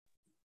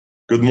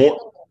Good morning.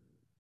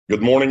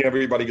 Good morning,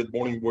 everybody. Good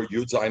morning. We're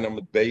Yudzayin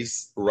Amid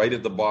base, right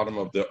at the bottom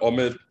of the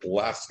Amid,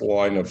 last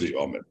line of the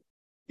Amid.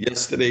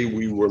 Yesterday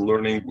we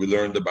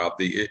learned about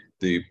the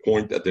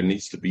point that there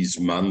needs to be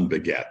Zman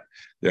beget.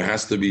 There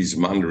has to be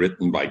Zman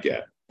written by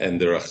get. And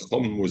there was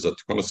a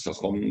Tkonos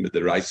Chachom with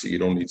the Raisa, you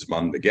don't need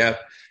Zman beget.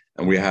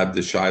 And we had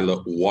the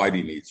Shaila, why do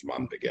you need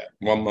Zman beget?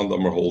 One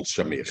Mandamar holds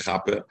Shamir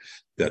Chape,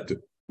 that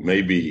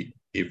maybe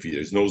if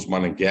there's no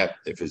Zman and get,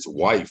 if his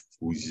wife,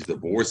 who he's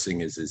divorcing,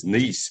 is his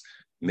niece,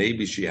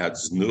 maybe she had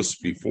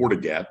znus before the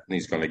get, and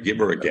he's going to give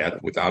her a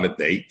get without a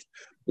date.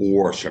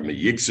 Or Shema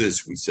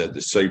Yixis, we said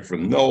the Sefer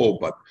no,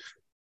 but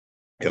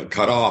he'll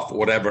cut off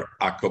whatever.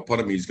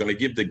 Akoponim, he's going to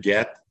give the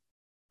get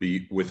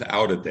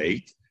without a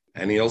date.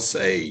 And he'll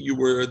say, you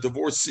were a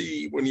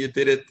divorcee when you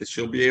did it.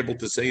 She'll be able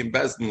to say in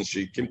Bezdin,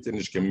 she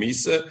kimtinish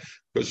kemisa,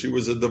 because she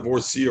was a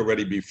divorcee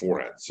already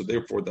beforehand. So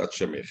therefore, that's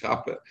Shema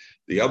Chape.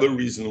 The other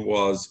reason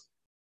was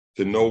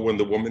to know when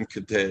the woman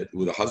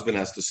when the husband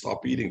has to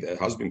stop eating. The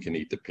husband can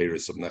eat the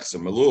peiros of nechse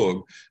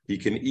melug. He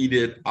can eat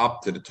it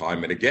up to the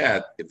time of the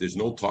get. If there's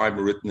no time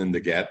written in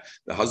the get,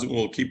 the husband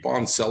will keep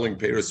on selling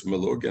peiros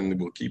melug and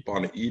will keep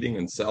on eating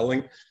and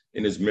selling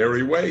in his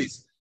merry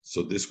ways.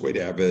 So this way,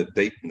 to have a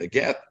date in the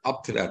get,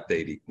 up to that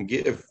date, he can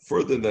give.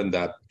 Further than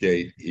that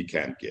date, he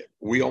can't give.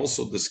 We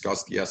also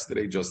discussed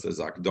yesterday, just as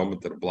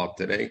Akdom to the blood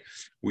today,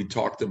 we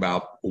talked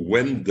about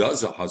when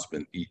does a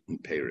husband eat in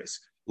peiros.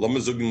 When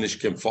does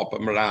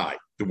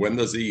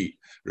he eat?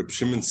 Reb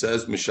Shimon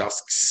says,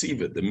 Mishas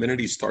Ksiva, the minute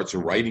he starts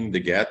writing the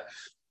get,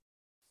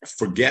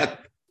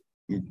 forget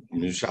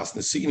Mishas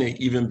Nesina,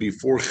 even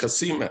before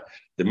Chasima.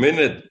 The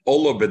minute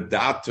Ola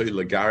Bedatoi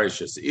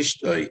Lagarishes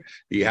Ishtoi,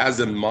 he has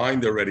in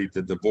mind already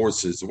to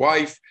divorce his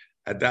wife.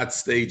 At that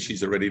stage,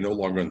 he's already no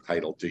longer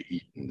entitled to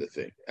eat in the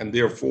thing. And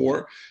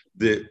therefore,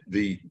 the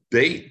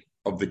date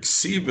of the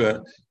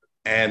Ksiva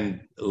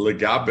and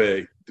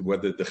Legabe,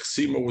 whether the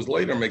Chsima was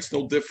later, makes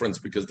no difference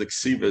because the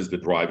Ksiva is the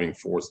driving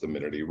force the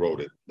minute he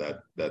wrote it.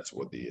 That's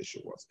what the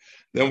issue was.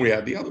 Then we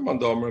had the other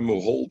Mandamrim who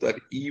hold that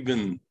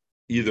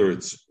either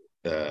it's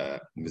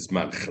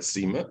Mizman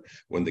Chasima,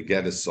 when the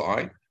get is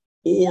signed,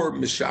 or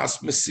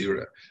Mishas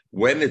Mesira,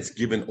 when it's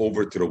given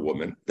over to the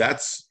woman.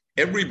 That's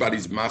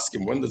everybody's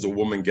masking. When does a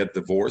woman get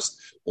divorced?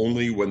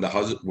 Only when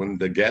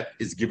the get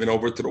is given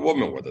over to the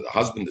woman, whether the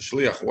husband, the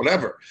shliach,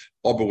 whatever.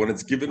 Oh, but when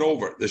it's given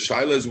over, the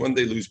shaila is when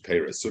they lose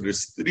peiros. So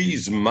there's three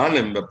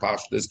zmanim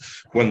bepashtas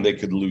when they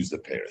could lose the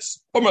peiros.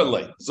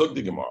 Omalei, zog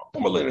the Gemara.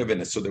 Omalei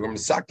revenes. So the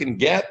second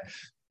get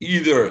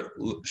either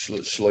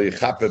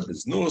shleichape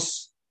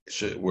biznus,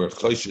 we're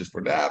choishes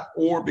for that,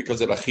 or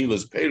because of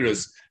achilas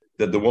peiros,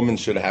 that the woman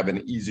should have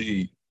an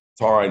easy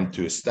time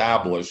to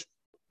establish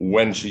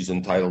when she's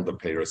entitled the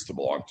peiros to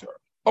belong to her.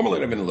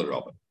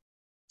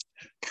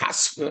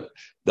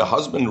 The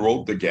husband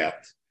wrote the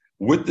get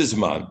with this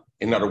man.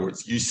 In other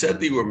words, you said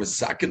they were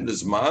misakin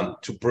this man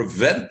to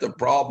prevent the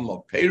problem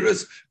of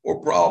peiros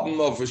or problem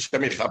of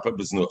shemichapa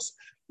biznus.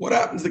 What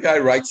happens? The guy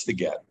writes the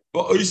get,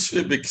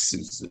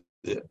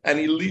 and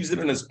he leaves it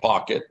in his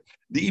pocket.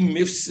 The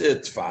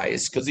mifsit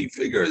fais because he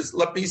figures,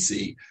 let me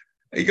see.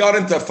 He got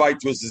into a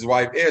fight with his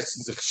wife.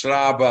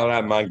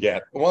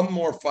 One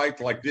more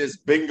fight like this,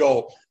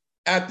 bingo.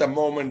 At the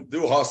moment,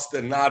 du hast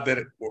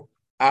nader,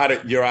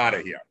 you're out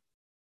of here.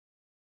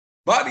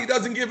 But he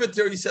doesn't give it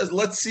to her. He says,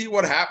 let's see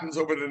what happens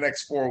over the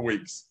next 4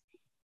 weeks.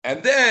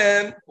 And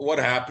then what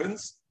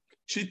happens?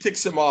 She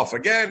ticks him off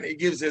again. He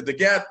gives her the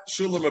get,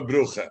 shulam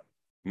abrucha.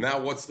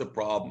 Now, what's the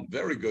problem?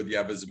 Very good. You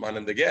have his man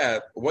in the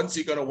get. When's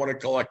he going to want to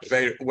collect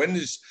pay? When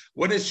is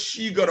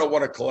she going to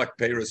want to collect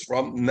payers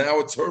from? Now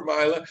it's her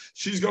mila.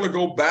 She's going to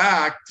go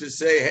back to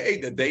say, hey,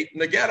 the date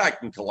and the get I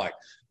can collect.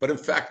 But in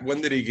fact, when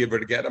did he give her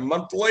the get? A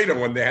month later,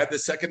 when they had the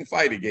second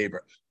fight, he gave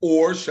her.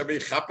 Or Shavi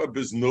Chapa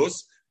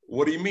Biznus.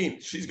 What do you mean?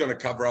 She's going to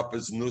cover up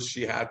his nus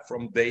she had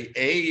from day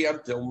A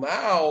until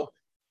now.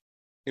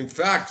 In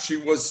fact, she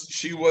was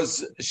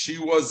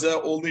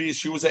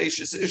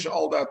Ashes Ish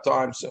all that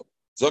time. So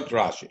Zok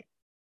Rashi.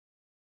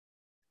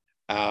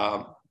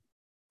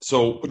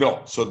 So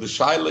the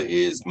shaila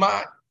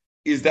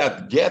is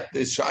that get,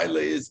 the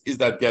shaila is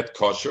that get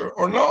kosher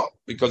or not?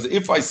 Because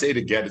if I say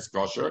the get is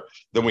kosher,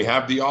 then we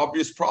have the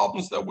obvious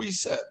problems that we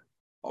said.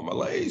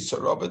 Amalei, so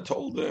Rabbi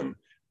told him,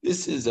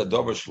 this is a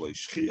davar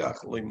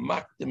shliach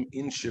limakdim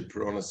in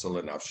shipronas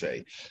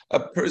alenafshei. A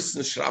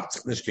person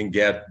shraptzchnish can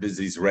get because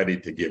he's ready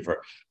to give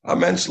her. A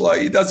menshla,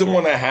 he doesn't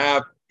want to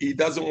have.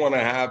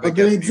 But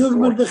they do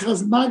with the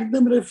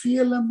chazmagdim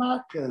refiel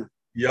maka.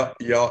 Yeah.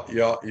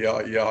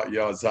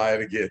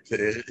 Zaire get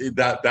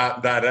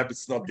that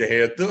episode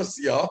gehört us.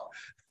 Yeah,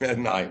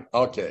 9.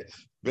 Okay,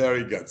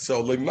 very good.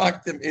 So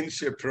limakdim in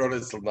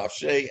shipronas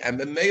alenafshei, and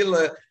the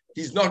mela.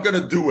 He's not going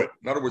to do it.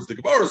 In other words, the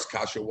Gemara's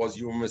kasha was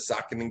you were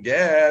misakin and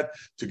get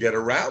to get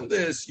around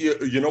this.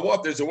 You know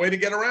what? There's a way to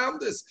get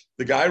around this.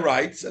 The guy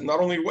writes, and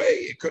not only way,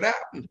 it could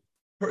happen.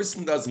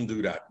 Person doesn't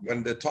do that.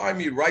 When the time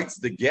he writes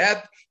the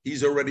get,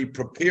 he's already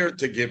prepared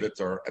to give it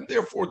to her, and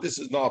therefore this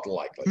is not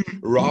likely.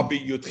 Rabbi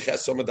Yud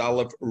Chesamad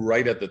Aleph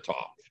right at the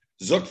top.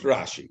 Zok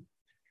Rashi.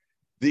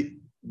 The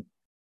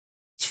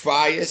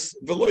Shvayis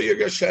v'lo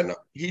yirgashena.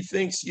 He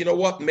thinks, you know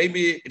what,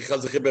 maybe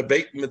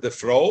with the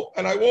fro,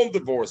 and I won't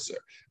divorce her.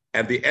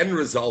 And the end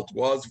result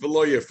was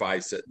v'lo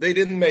yirfaisa. They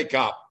didn't make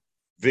up.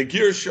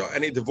 V'girsha,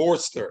 and he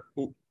divorced her.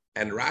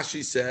 And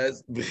Rashi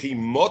says,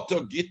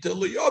 "V'chimoto gita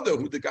liyoda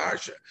hu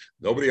degarsha."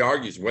 Nobody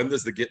argues. When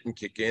does the gittin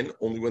kick in?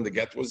 Only when the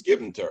get was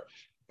given to her.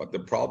 But the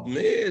problem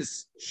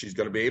is, she's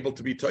going to be able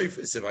to be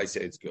toifus if I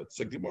say it's good.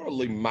 So Gemara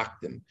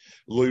limakdim,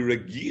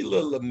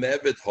 loiregila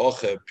lemevet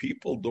hoche.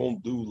 People don't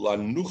do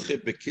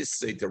lanuche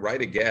bekisse to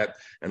write a get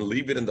and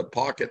leave it in the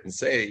pocket and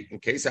say, in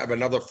case I have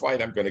another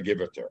fight, I'm going to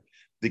give it to her.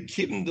 The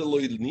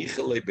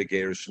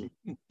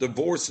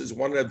divorce is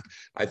one of,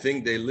 I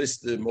think they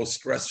list the most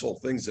stressful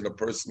things in a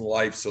person's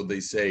life. So they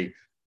say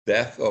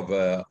death of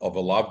a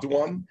loved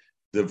one,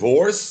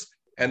 divorce,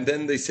 and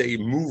then they say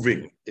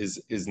moving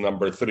is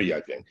number 3,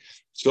 I think.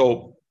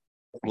 So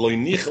he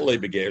looks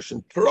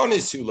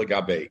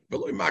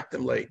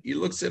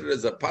at it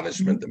as a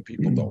punishment, and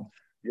people don't.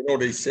 You know,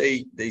 they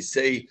say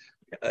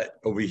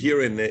over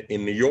here in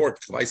New York,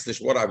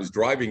 I was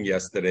driving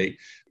yesterday,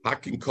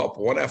 hacking cup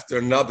one after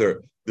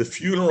another, the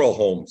funeral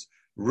homes,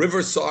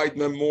 Riverside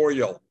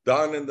Memorial,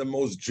 done in the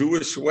most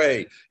Jewish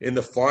way, in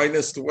the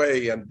finest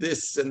way, and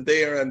this and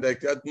there, and they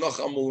got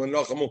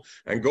Nachamu,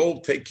 and go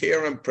take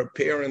care and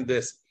prepare in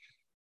this.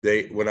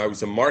 When I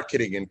was in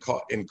marketing in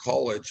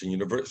college, in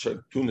University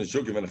of Tunis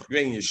Yugim and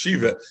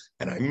Yeshiva,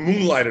 and I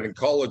moonlighted in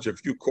college a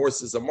few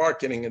courses of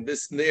marketing and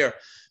this and there.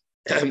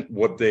 And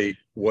what they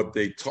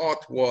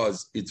taught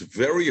was it's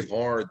very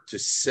hard to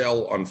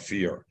sell on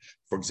fear.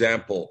 For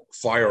example,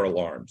 fire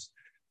alarms,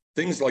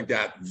 things like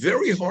that.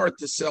 Very hard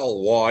to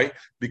sell. Why?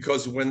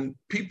 Because when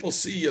people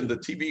see on the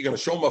TV, you're going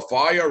to show them a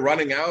fire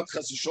running out,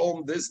 show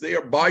them this,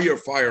 there, buy your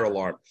fire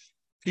alarm.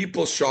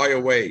 People shy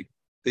away.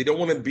 They don't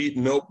want to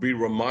be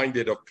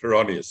reminded of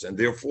piranhas. And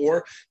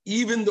therefore,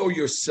 even though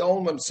you're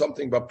selling them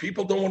something, but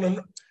people don't want to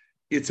know,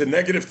 it's a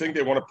negative thing,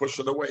 they want to push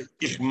it away.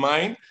 Ich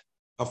mein,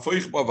 a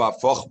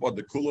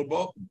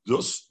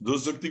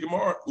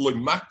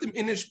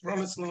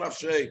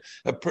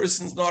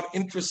person's not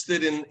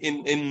interested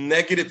in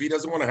negative, he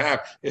doesn't want to have.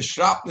 Er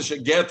schreibt nicht a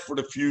get for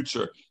the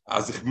future.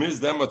 As ich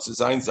mis dem was zu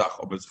sein Sach,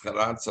 ob es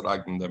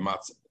heranzuragen der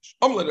Matze.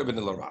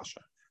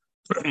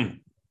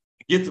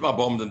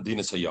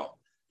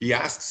 He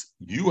asks,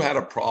 you had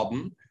a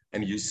problem,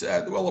 and you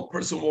said, well, a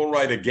person won't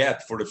write a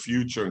get for the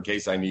future in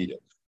case I need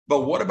it.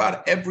 But what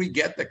about every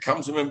get that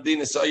comes from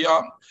Medina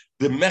Sayyam?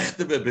 The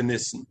Mechteve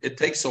Benissen, it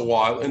takes a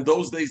while. In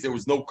those days, there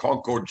was no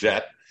Concorde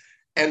jet.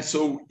 And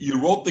so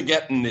you wrote the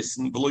get in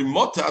Nissen,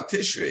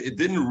 it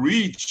didn't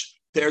reach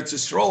Teretz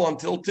Yisrael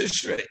until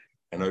Tishrei.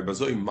 And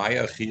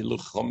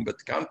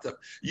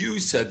you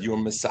said you're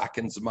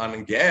Mesakin Zman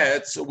and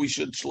Get, so we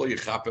should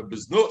Shloichape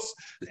Biznus.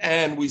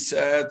 And we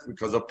said,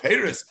 because of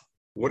Paris,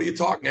 what are you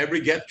talking? Every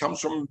get comes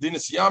from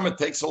Dinas Yam. It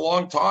takes a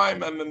long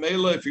time. And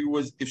Memela,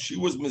 if she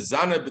was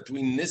Mizana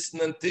between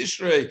Nisan and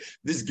Tishrei,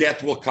 this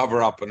get will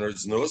cover up in her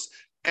znus.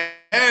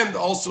 And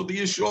also the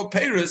issue of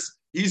Paris,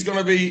 he's going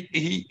to be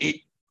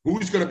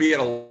who's going to be at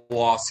a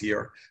loss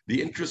here?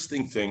 The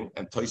interesting thing,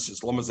 and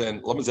Toisus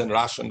Lamazen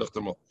Rashi and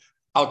Dr.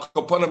 Al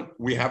Kapanim,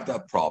 we have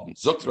that problem.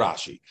 Zukt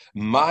Rashi,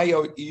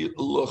 Mayo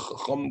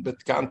iluchom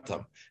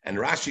betkantam, and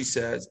Rashi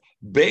says,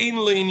 Bain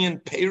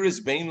lenient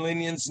Paris, Bain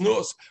lenient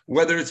znus,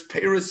 whether it's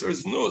Paris or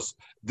znus.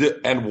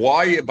 And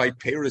why by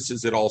Paris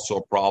is it also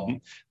a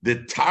problem? The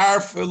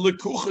tarfa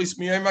lekuchis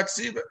miyay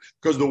maksiva,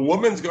 because the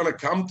woman's going to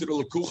come to the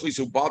lekuchis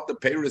who bought the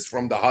Paris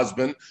from the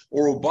husband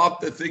or who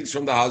bought the things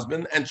from the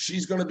husband, and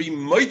she's going to be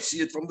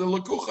mitziat from the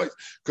lekuchis,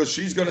 because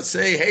she's going to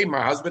say, hey,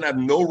 my husband had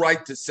no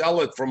right to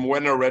sell it from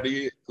when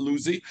already,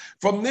 Lucy?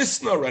 From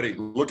Nisan already.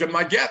 Look at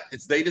my get.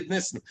 It's dated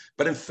Nisan.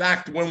 But in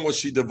fact, when was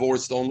she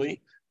divorced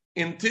only?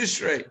 In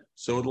Tishrei.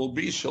 So it'll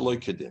be Shaloi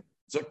Kedin.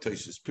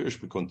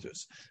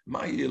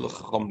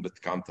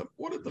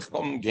 What did the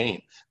Chacham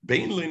gain?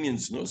 Bein lenient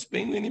znus,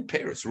 bein lenient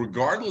Paris.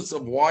 Regardless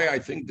of why I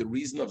think the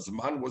reason of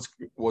Zman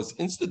was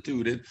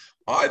instituted,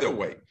 either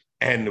way.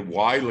 And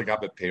why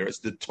Legabe Paris?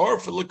 The Torah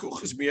for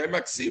Lekuchis Miyay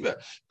Maksiva,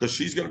 because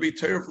she's going to be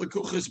Torah for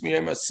Lekuchis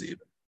Miyay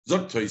Maksiva.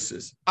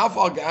 Zoktoisis.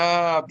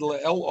 Afagab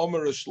le'el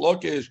omer Rish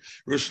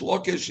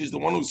Lakish is the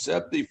one who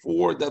said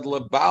before that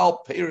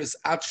lebal Paris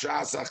at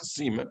shas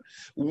achsima.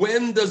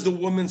 When does the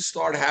woman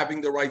start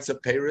having the rights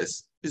of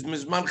Paris? Is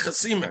mizman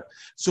chasima.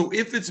 So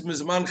if it's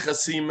mizman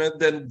chasima,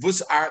 then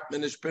vus art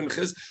menish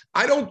pinchas.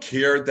 I don't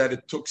care that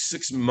it took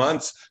 6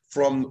 months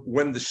from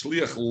when the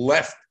shliach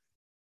left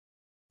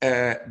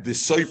the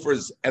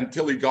ciphers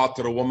until he got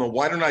to the woman.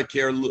 Why don't I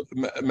care,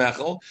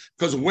 Mechel?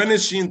 Because when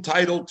is she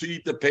entitled to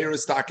eat the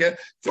Paris take?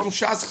 From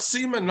Shas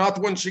Chsima, not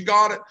when she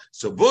got it.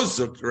 So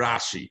Vuzuk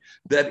Rashi,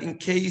 that in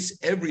case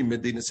every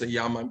Medina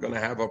Sayyam, I'm going to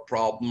have a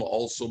problem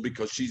also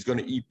because she's going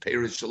to eat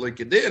Paris Shalai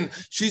Kedin.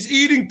 She's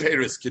eating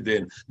Paris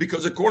Kedin.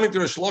 Because according to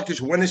Rish Lakish,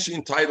 when is she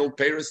entitled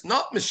Paris?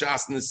 Not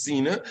Mishas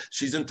Nesina.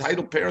 She's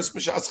entitled Paris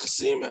Mishas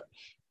Chsima.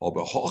 Even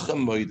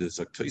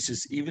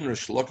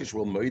Rish Lakish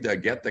will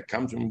moida get that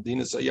comes from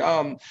Medina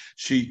Sayyam.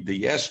 The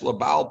yesh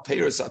labal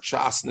Paris at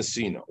Shas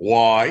Nesina.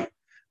 Why?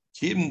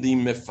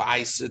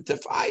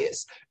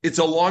 It's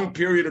a long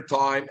period of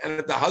time, and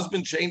if the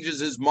husband changes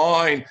his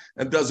mind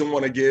and doesn't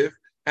want to give,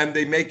 and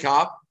they make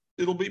up,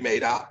 it'll be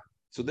made up.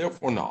 So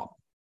therefore, no.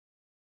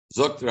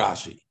 Zokt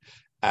Rashi.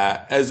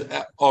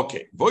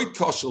 Okay, void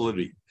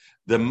kosheleri.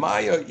 The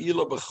Maya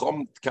ila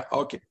b'chom.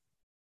 Okay,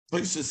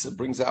 this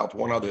brings out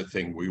one other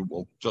thing. We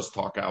will just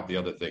talk out the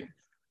other thing.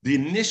 The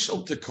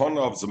initial tekona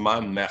of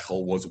Zman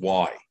Mechel was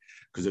why?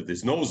 Because if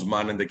there's no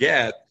Zman in the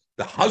get,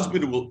 the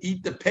husband will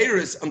eat the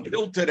Paris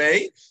until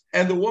today,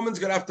 and the woman's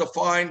going to have to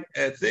find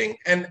a thing,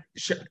 and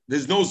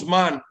there's no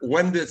Zman.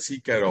 When does he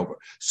get over?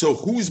 So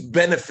whose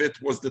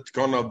benefit was the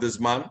tekona of the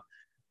Zman?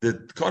 The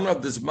tekona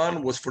of the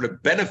Zman was for the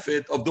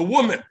benefit of the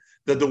woman,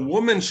 that the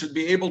woman should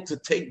be able to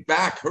take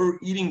back her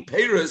eating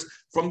Paris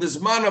from the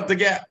Zman of the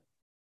get.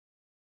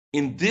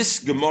 In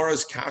this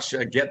Gemara's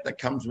kasha get that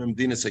comes from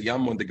Medina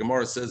Sayam, when the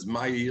Gemara says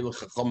what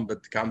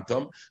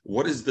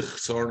is the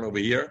chsaron over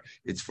here?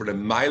 It's for the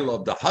mile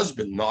of the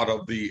husband, not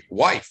of the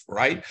wife,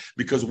 right?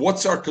 Because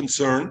what's our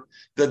concern?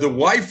 That the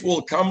wife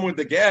will come with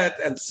the get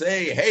and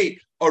say, "Hey,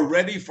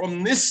 already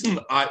from Nisan,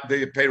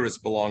 the Paris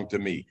belong to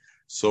me."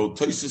 So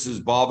Tosfos is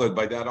bothered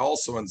by that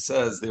also and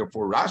says,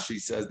 therefore Rashi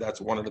says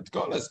that's one of the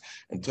tkonas.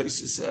 And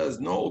Tosfos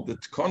says, no, the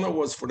tkona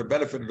was for the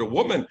benefit of the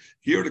woman.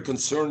 Here the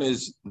concern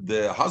is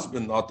the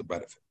husband, not the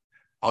benefit.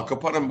 Al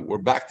Kapanim, we're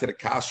back to the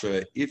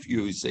kasha. If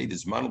you say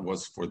this man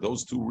was for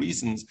those two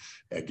reasons,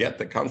 a get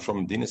that comes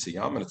from Medina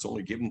Sayam and it's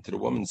only given to the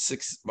woman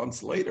 6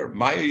 months later,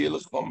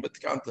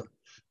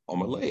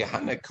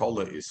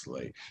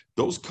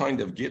 those kind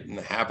of gittin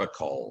have a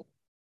call.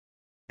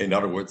 In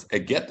other words, a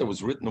get that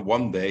was written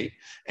one day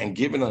and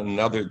given on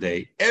another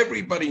day,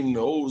 everybody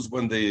knows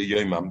when the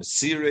Yom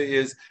HaMesira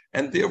is,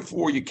 and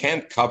therefore you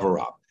can't cover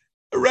up.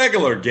 A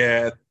regular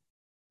get,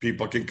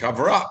 people can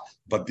cover up.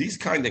 But these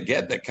kind of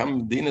get that come in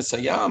Medina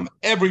Sayam,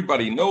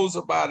 everybody knows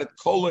about it.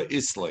 Kola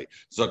Islay.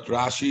 Zok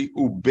Rashi,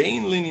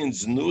 Ubein Linyan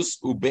Znus,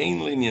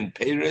 Ubein Linyan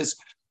Peres,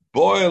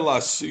 Boil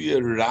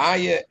Asuya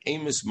Raya,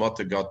 Amos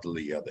Motagot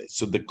Liyade.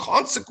 So the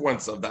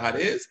consequence of that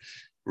is,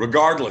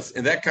 regardless,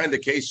 in that kind of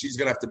case, she's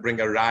going to have to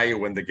bring a raya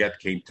when the get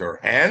came to her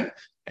hand.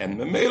 And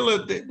the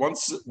mela,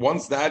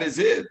 once that is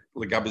it,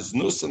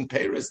 Legabiznus and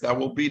Paris, that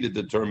will be the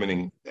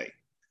determining thing.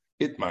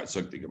 It might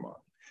suck the Gemara.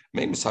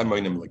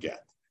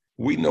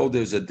 We know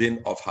there's a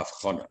din of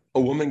hafchana. A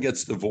woman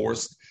gets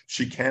divorced,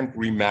 she can't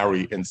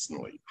remarry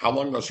instantly. How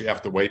long does she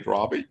have to wait,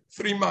 Robbie?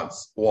 3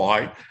 months.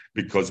 Why?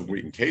 Because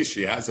in case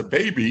she has a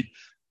baby,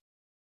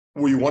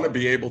 we want to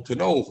be able to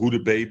know who the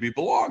baby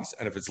belongs.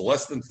 And if it's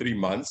less than 3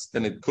 months,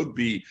 then it could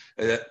be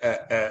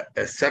a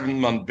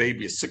 7-month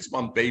baby, a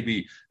 6-month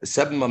baby, a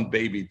 7-month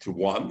baby to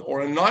one, or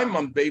a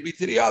 9-month baby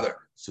to the other.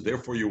 So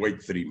therefore you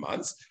wait 3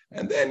 months,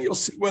 and then you'll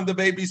see when the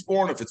baby's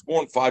born. If it's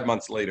born 5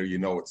 months later, you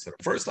know it's to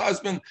the first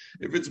husband.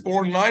 If it's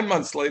born 9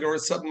 months later or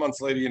 7 months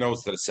later, you know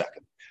it's to the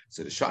second.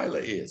 So the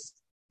shaila is,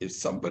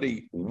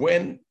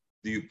 when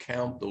do you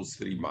count those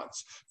 3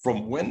 months?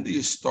 From when do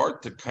you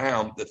start to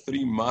count the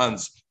 3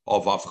 months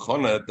of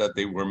Avchana that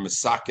they were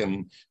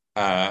misaken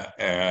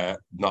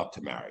not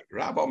to marry?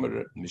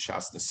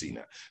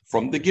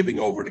 From the giving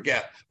over the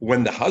get.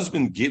 When the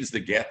husband gives the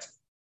get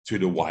to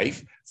the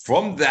wife,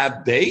 from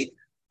that date,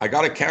 I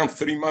got to count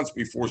 3 months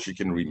before she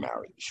can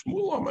remarry.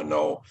 Shmuel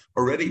Amano,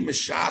 already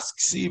Mishas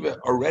Ksiva,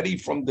 already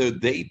from the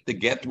date the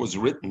get was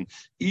written,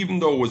 even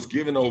though it was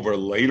given over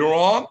later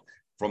on,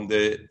 from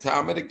the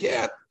time of the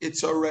get,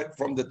 it's already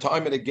from the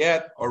time of the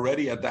get.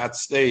 Already at that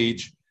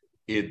stage,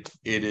 we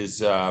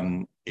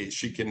count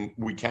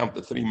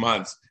the 3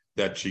 months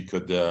that she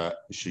could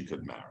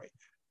marry.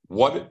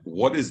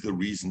 What is the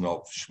reason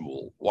of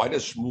Shmuel? Why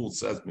does Shmuel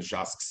says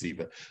Mishas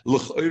Ksiva?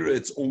 L'chayra,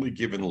 it's only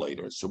given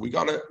later. So we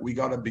gotta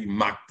be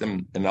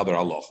makdim another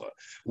halacha.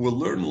 We'll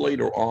learn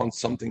later on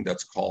something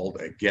that's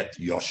called a get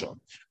yasham.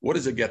 What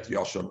is a get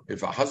yasham?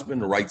 If a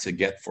husband writes a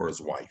get for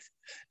his wife,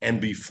 and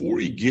before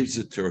he gives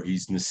it to her,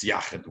 he's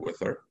nisyached with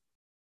her.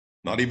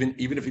 Not even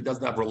if he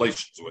doesn't have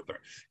relations with her,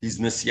 he's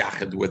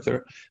nisyached with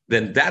her.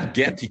 Then that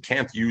get he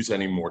can't use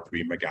anymore to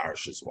be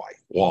Megarish's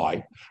wife.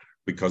 Why?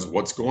 Because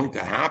what's going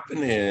to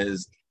happen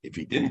is, if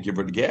he didn't give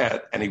her the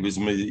get and he was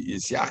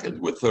nisyached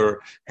with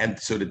her, and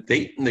so the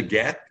date in the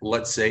get,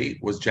 let's say,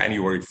 was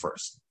January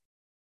 1st,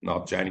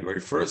 not January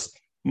 1st.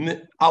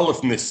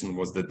 Aleph Nisan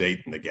was the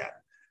date in the get.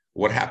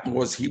 What happened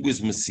was he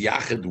was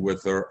nisyached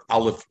with her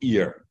Aleph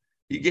Iyar.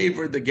 He gave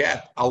her the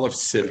get, Aleph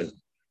Sivan.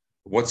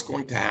 What's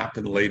going to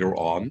happen later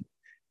on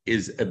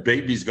is a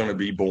baby's going to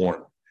be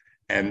born.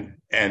 And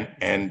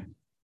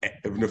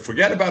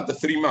forget about the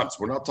 3 months.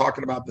 We're not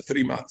talking about the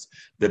 3 months.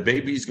 The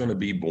baby's going to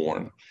be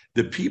born.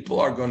 The people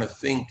are going to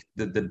think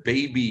that the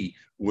baby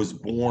was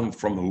born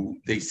from who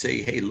they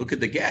say, hey, look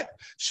at the get.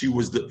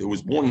 It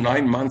was born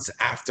 9 months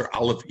after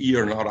Aleph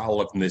Iyar, not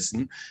Aleph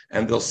Nisan.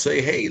 And they'll say,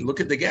 hey, look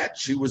at the get.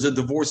 She was a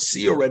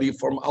divorcee already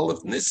from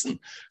Aleph Nisan.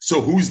 So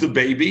who's the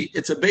baby?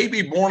 It's a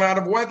baby born out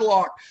of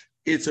wedlock.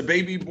 It's a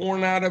baby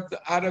born out of the,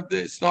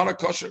 it's not a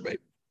kosher baby.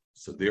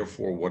 So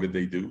therefore, what did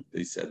they do?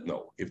 They said,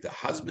 no, if the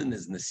husband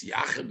is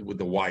nesiached with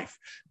the wife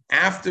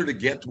after the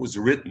get was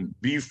written,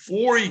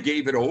 before he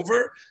gave it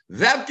over,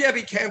 that get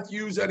he can't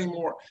use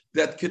anymore.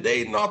 That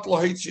kedei not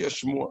lahitzi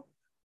shmur.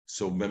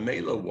 So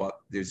memela, what?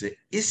 There's an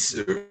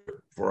isser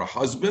for a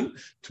husband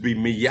to be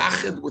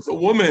miyached with a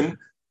woman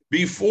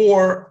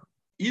before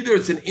either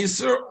it's an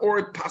isser or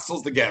it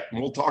passes the get. And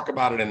we'll talk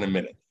about it in a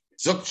minute.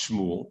 Zok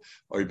Shmuel,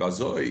 oy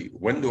bazoi,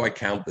 when do I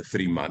count the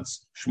 3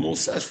 months? Shmuel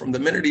says from the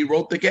minute he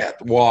wrote the get.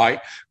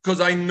 Why? Because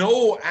I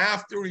know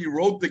after he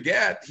wrote the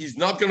get, he's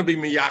not going to be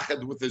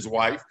miyached with his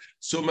wife.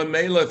 So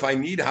memela, if I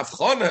need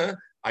havchana,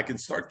 I can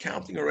start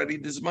counting already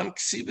this man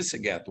ksivus a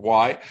get.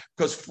 Why?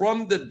 Because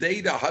from the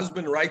day the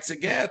husband writes a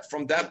get,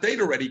 from that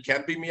date already, he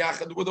can't be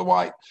miyached with a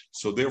wife.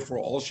 So therefore,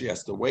 all she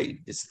has to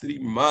wait is 3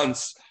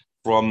 months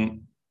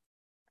from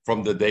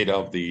the date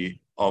of the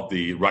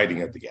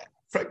writing of the get.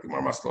 According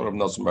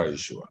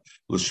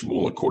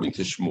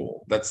to Shmuel,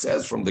 that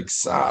says from the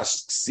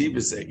ksash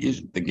ksivus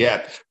the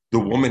get, the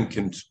woman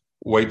can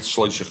wait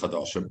shloisha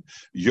chadashim.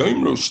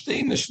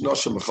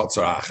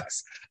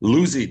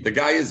 Luzi, the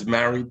guy is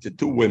married to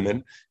 2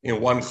 women in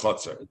one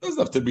chutzner. It doesn't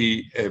have to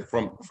be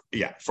from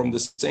the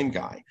same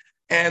guy.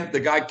 And the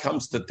guy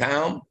comes to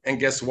town, and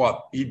guess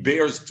what? He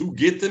bears 2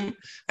 gittin,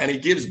 and he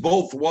gives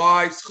both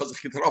wives in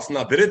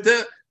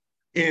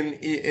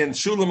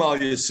Shulam al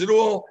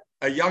Yisroel,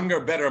 a younger,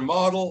 better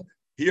model.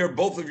 Here,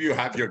 both of you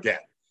have your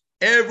get.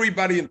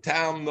 Everybody in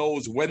town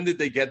knows when did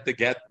they get the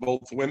get,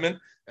 both women.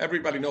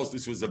 Everybody knows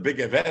this was a big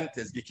event.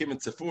 As Gikim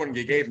and Tzafur and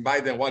Gigave by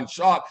them one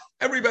shot.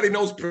 Everybody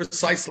knows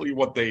precisely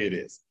what day it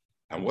is.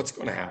 And what's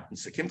going to happen?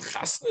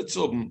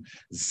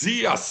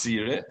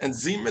 And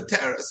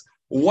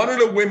one of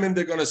the women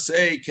they're going to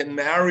say can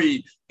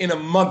marry in a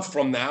month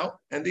from now,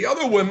 and the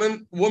other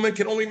woman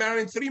can only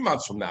marry in 3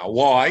 months from now.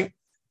 Why?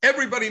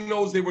 Everybody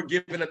knows they were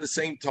given at the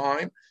same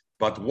time.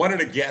 But one of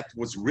the get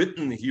was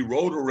written, he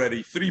wrote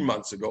already 3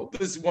 months ago.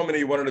 This woman,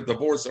 he wanted a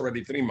divorce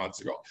already 3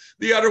 months ago.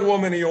 The other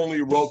woman, he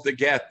only wrote the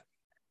get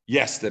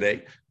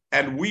yesterday.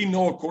 And we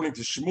know, according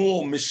to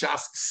Shmuel,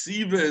 Mishas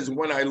Ksiva is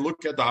when I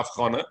look at the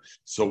Havchana.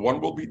 So one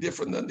will be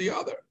different than the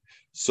other.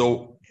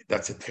 So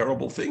that's a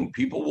terrible thing.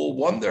 People will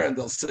wonder and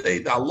they'll say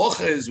the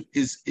halacha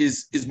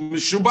is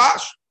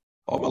mishubash.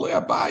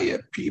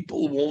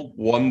 People won't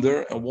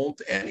wonder and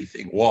won't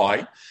anything.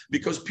 Why?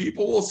 Because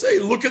people will say,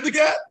 look at the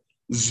get.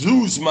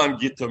 Zuzman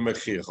Gittin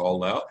mechich.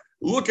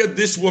 Look at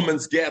this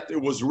woman's get.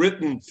 It was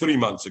written 3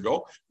 months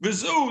ago.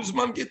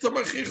 Zuzman Gittin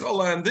mechich.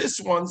 And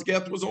this one's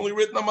get was only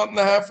written a month and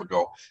a half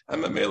ago.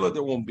 And Mamela,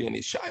 there won't be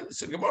any shaila.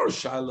 So the Gemara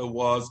shaila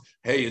was,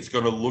 hey, it's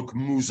going to look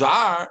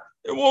muzar.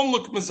 It won't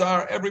look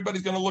muzar.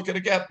 Everybody's going to look at a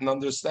get and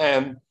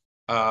understand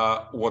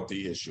what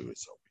the issue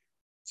is.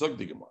 So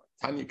the Gemara.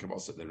 Tanya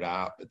Kavasa the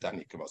Rab,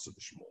 Tanya Kavasa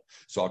the Shmuel.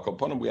 So Al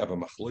we have a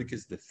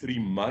machlokes, the 3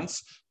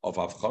 months of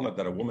Avchana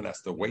that a woman has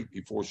to wait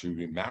before she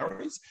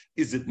remarries.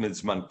 Is it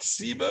Mizman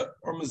Ksiva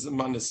or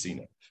Mizman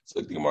Nesina?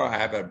 So the Gemara, I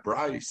have a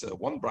brisa,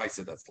 one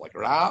brisa that's like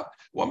Rab,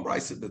 one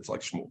brisa that's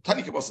like Shmuel.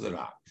 Tanya Kavasa the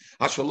Rab.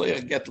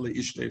 Hashaleach get le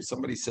ishte, if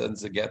somebody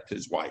sends a get to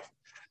his wife.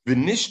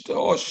 And the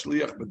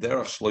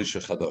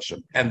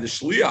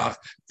shliach,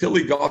 till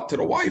he got to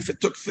the wife,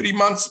 it took 3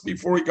 months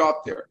before he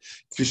got there.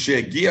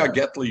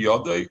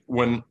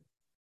 When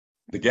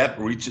the get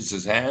reaches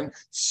his hand,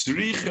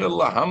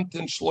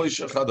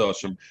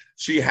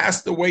 she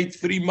has to wait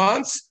 3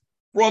 months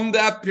from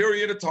that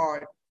period of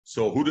time.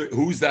 So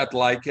who's that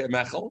like,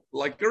 Mechel?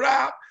 Like the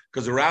Rav,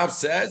 because the Rav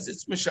says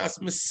it's Mishas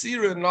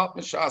Mesira, not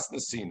Mishas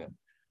Nesina.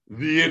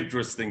 The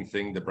interesting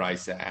thing the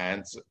Brisa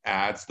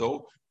adds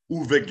though,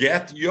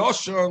 Uveget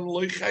Yoshon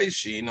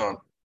Loichaishinon,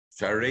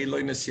 Farei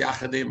Loi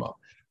Nesyachadima.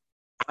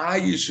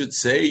 You should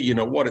say, you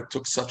know what, it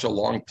took such a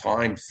long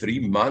time,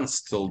 3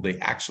 months till they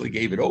actually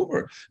gave it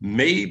over.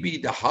 Maybe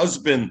the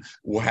husband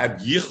will have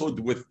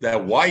yichud with their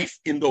wife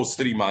in those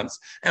 3 months.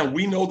 And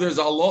we know there's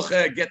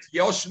aloha, get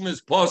yoshin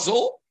is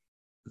puzzle.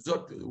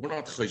 So we're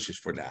not choshish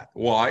for that.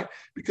 Why?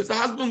 Because the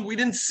husband, we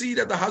didn't see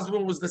that the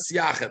husband was the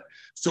siyachet.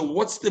 So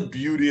what's the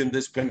beauty in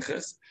this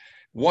Pinchas?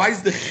 Why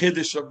is the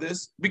chiddush of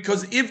this?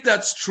 Because if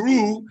that's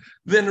true,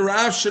 then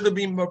Rav should have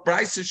been,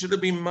 Brisa should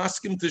have been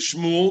masking to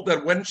Shmuel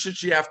that when should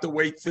she have to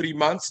wait 3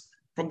 months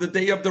from the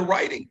day of the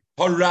writing?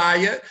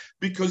 Haraya,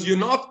 because you're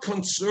not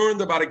concerned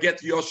about a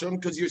get yoshim,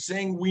 because you're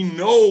saying we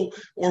know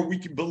or we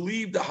can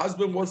believe the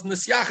husband wasn't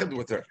nisyached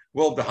with her.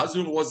 Well, if the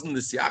husband wasn't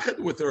nisyached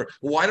with her,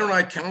 why don't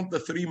I count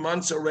the 3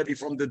 months already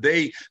from the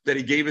day that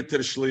he gave it to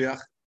the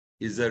shliach?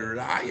 Is a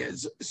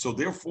raya. So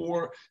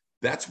therefore,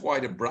 that's why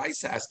the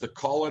Bryce has to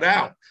call it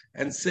out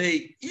and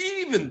say,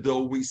 even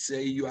though we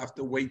say you have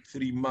to wait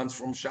 3 months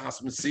from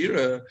Shas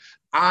Masira,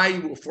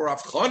 for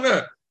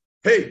Avchana,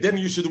 hey, then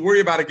you should worry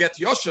about a get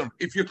Yoshim.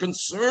 If you're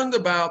concerned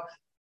about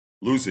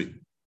Lucy,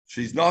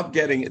 she's not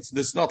getting,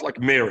 it's not like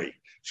Mary.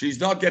 She's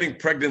not getting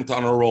pregnant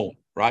on her own,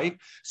 right?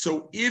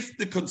 So if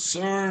the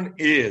concern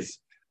is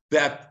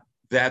that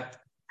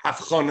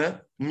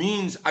Havchana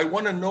means I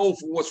want to know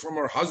if it was from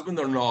her husband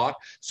or not.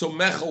 So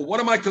Mechel, what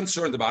am I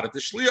concerned about it? The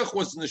shliach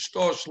was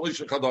nishto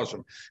shloisha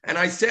chadashim, and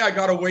I say I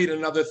got to wait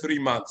another 3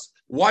 months.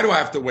 Why do I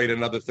have to wait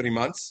another 3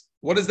 months?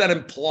 What is that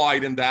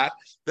implied in that?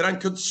 That I'm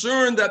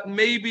concerned that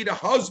maybe the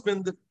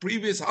husband, the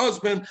previous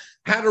husband,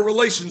 had a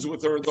relations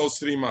with her in those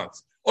 3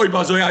 months. Oy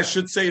bazoy, I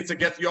should say it's a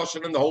get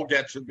yoshin and the whole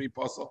get should be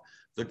possible.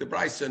 So the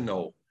Bryce said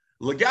no.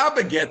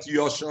 Legabe get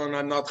yoshin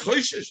and not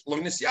choishish. Lo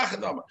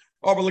nisyachadam.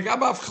 Oh, but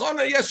Legabe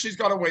avchana, yes, she's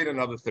got to wait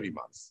another 3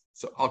 months.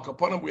 So al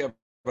kaponim we have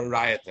a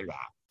raya to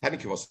that.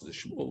 Tanikivos to the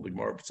Shmuel. The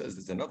Gemara says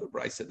there's another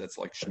brayse that's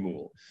like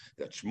Shmuel.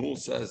 That Shmuel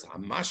says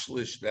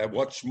Hamashlish. That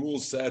what Shmuel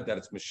said that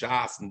it's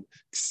Meshas and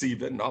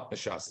Ksiva, not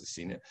Meshas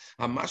Sina.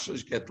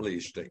 Hamashlish get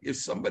leishte. If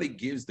somebody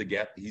gives the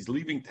get, he's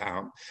leaving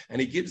town and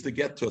he gives the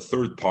get to a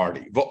third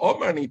party.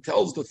 Va'omer, and he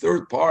tells the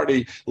third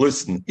party,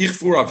 listen, ich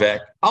fuhr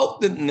avek,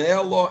 alt den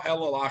neelo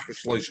elalacher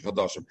shleish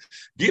chadashim.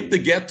 Give the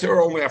get to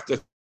her only after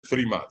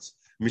 3 months.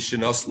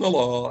 Mishinos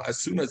nalo. As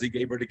soon as he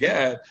gave her the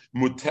get,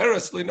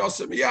 muteres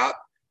linosim yat.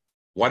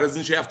 Why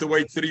doesn't she have to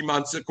wait 3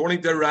 months?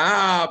 According to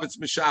Rab, it's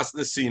Meshas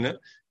Nesina.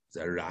 It's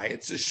a right.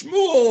 It's a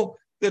Shmuel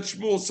that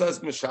Shmuel says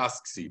Meshas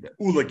Ksiva.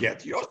 Ula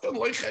get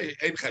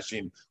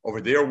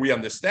over there. We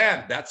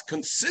understand that's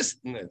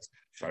consistent.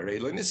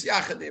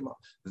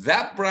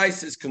 That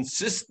price is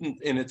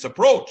consistent in its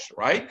approach,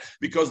 right?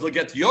 Because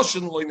get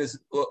Yoshin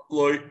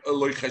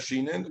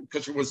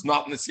because she was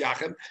not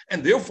Nisyachin,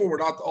 and therefore we're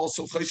not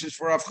also cheshish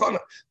for Avchana.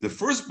 The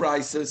first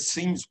price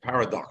seems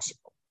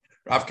paradoxical.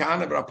 Rav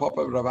Kahana, Rav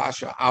Papa, Rav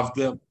Asha,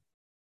 Avda,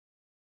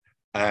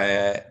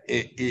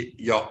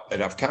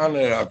 Rav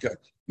Kahana,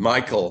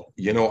 Michael,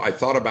 I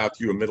thought about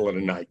you in the middle of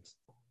the night.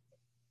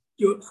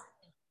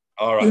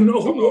 All right. You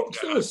know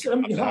who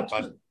Sammy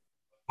Hartman?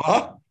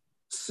 What?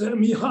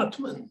 Sammy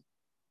Hartman.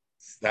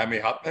 Sammy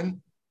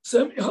Hartman?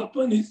 Sammy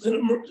Hartman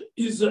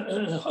is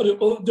a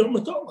horrible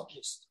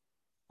dermatologist.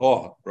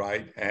 Oh,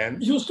 right.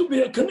 And? He used to be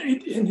a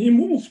Canadian. He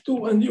moved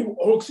to, and he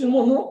works in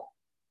Monroe.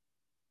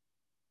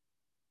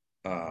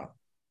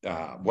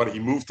 What, he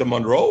moved to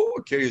Monroe?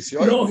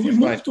 No, he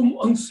moved to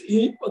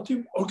Muncie, but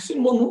he works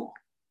in Monroe.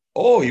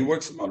 Oh, he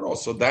works in Monroe.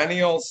 So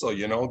Danny also,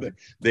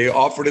 they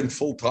offered him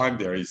full time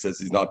there. He says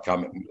he's not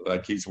coming.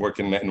 Like he's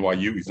working at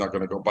NYU. He's not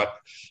going to go. But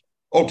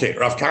okay,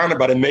 Rav Kahana,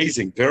 but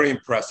amazing, very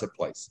impressive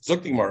place.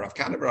 Zukting more, Rav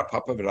Kahana, Rav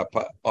Papa, Rav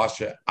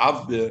Asha,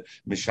 of the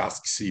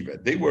Mishas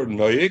Ksiva. They were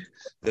noyik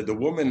that the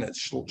woman at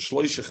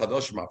Shloisha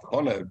Chadosh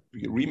Mavchana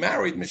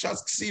remarried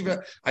Mishas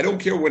Ksiva. I don't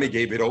care when he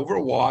gave it over.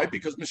 Why?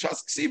 Because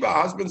Mishas Ksiva,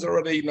 husbands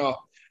already know.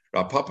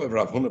 Rav Papa,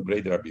 Rav Huna,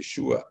 Breda, Rav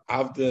Yeshua,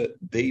 after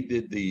they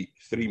did the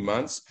 3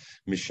 months,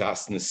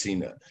 Mishas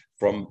Nesina.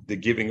 From the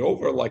giving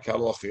over, like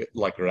halacha,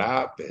 like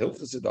Rab, the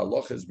Hilchas of the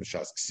halacha is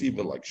Mishas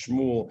Ksiva, like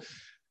Shmuel.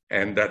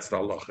 And that's the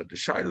halacha. The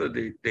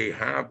shaila they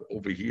have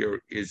over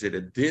here, is it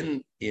a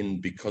din in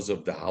because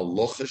of the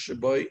halacha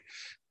shabai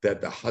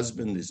that the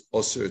husband is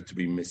also to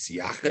be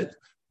misyachet,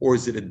 or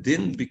is it a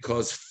din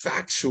because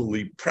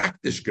factually,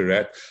 practice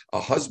geret, a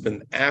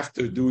husband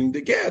after doing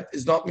the get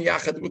is not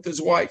miyachet with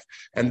his wife,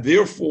 and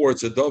therefore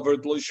it's a davar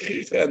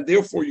d'loishchicha, and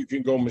therefore you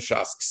can go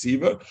mishas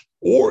ksiva,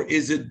 or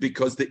is it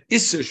because the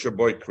iser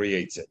shabai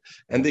creates it,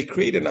 and they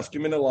create an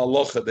afkimin al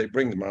halacha, they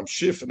bring the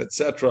mamshif and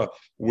etc.,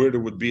 where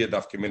there would be a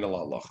afkimin al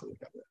halacha.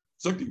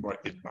 So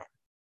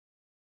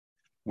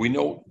we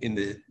know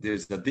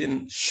there's a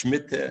din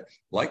shmita,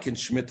 like in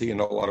shmita,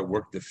 a lot of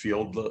work the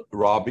field,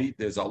 Rabbi.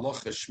 There's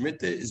halacha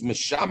shmita is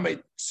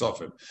meshamet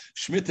ksofim.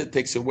 Shmita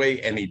takes away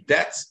any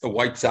debts, it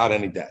wipes out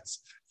any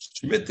debts.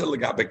 Shmita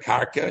legabe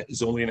karka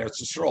is only in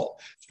Eretz Yisrael.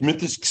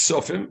 Shmita's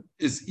ksofim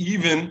is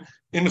even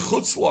in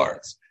Chutz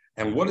La'aretz.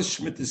 And what does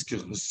shmita's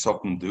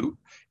ksofim do?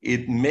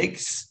 It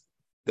makes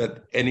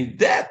that any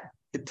debt,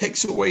 it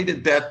takes away the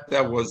debt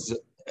that was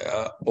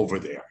over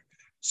there.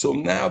 So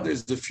now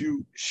there's a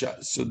few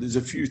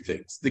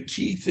things. The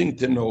key thing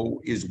to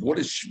know is what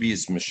is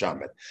Shvi'is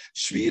Meshamet.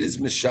 Shvi'is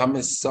Meshamet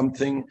is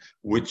something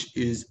which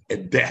is a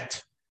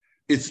debt.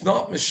 It's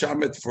not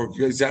Meshamet, for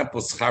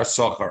example, Schar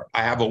Sochar.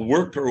 I have a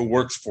worker who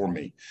works for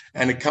me,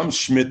 and it comes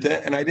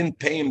Shmita, and I didn't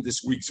pay him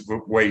this week's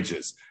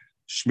wages.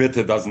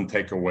 Shmita doesn't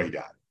take away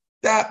that.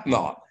 That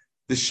not.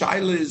 The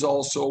Shaila is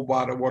also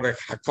what a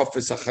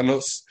Hakofis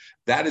Achanus.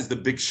 That is the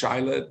big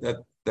Shaila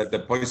that the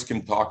boys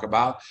can talk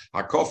about.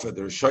 Hakofa,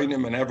 the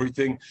Rishonim and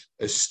everything,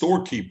 a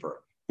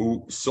storekeeper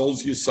who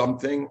sells you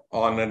something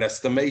on an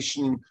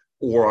estimation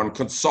or on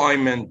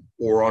consignment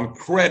or on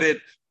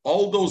credit,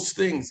 all those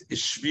things,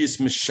 is Shvi'is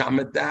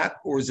Meshamet that,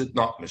 or is it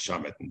not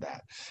Meshamet in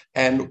that?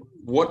 And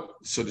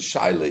so the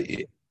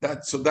Shaila,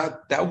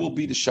 that will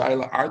be the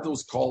Shaila. Are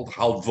those called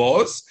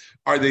halvos?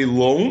 Are they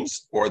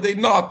loans or are they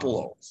not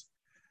loans?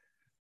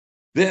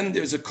 Then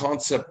there's a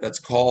concept that's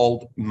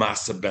called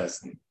Masa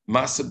Bezdin.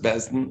 Masa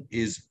Bezdin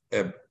is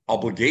an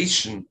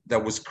obligation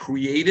that was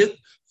created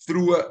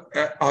through a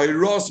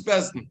Hiros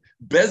Bezdin.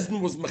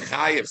 Bezdin was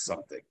Mechayev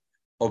something.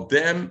 Of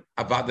them,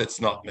 Avad, it's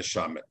not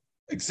Meshamet.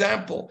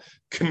 Example,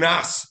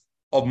 Knas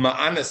of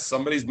Ma'anis,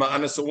 somebody's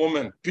Ma'anis a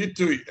woman,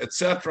 Pitui,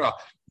 etc.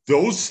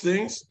 Those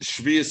things,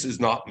 Shvi'is is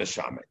not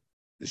Meshamet.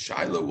 The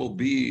shaila will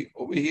be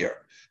over here.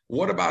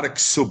 What about a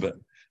ksuba?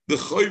 The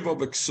chayv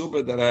of a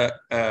ksuba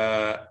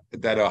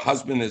that a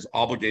husband is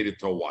obligated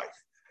to a wife.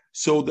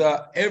 So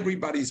that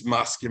everybody's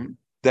maskim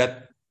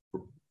that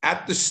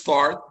at the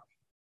start,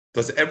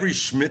 does every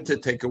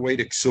shmita take away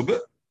the ksuba?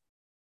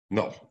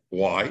 No.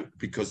 Why?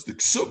 Because the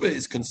ksuba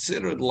is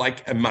considered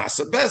like a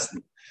masa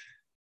besden.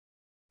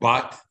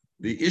 But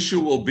the issue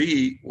will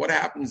be, what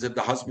happens if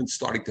the husband's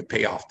starting to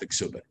pay off the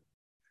ksuba?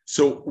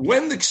 So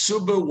when the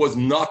ksuba was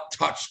not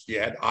touched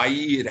yet,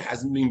 i.e. it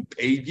hasn't been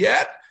paid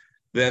yet,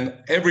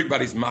 then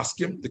everybody's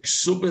maskim. The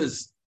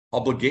ksuba's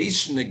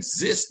obligation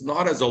exists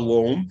not as a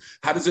loan.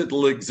 How does it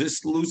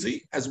exist,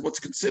 Lucy? As what's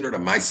considered a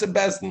ma'aseh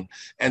bezdin.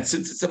 And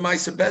since it's a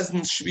ma'aseh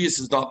bezdin, shvius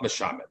is not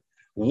meshamet.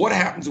 What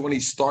happens when he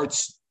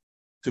starts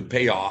to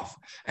pay off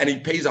and he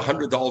pays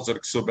 $100 at the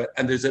ksuba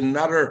and there's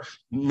another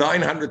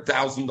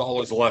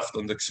 $900,000 left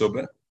on the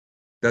ksuba?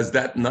 Does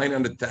that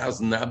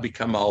 $900,000 now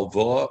become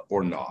alva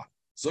or not?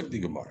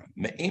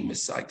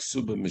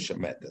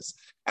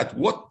 At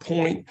what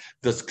point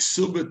does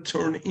ksuba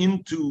turn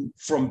into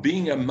from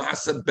being a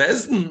masa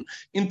bezdin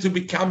into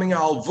becoming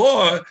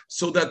alva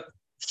so that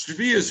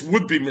shvius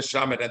would be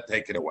mishamet and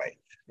take it away?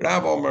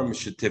 Rav Omer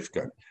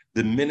Mishatifkan.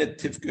 The minute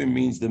tifka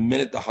means the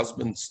minute the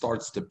husband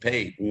starts to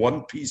pay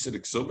one piece of the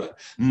ksuba,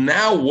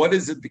 now what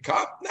does it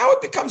become? Now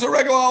it becomes a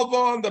regular alva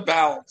on the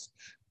balance.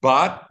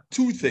 But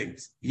two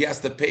things. He has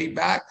to pay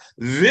back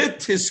the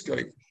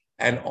tiskoi,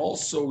 and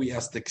also he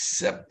has to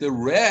accept the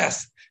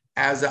rest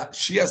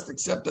she has to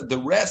accept that the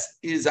rest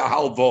is a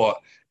halva.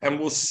 And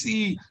we'll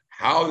see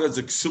how does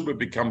a ksuba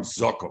become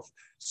zakov.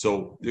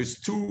 So there's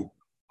two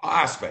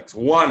aspects.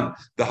 One,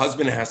 the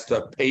husband has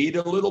to pay it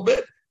a little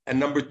bit. And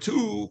number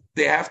two,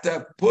 they have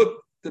to put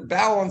the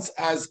balance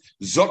as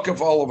zakov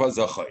all of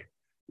azachay.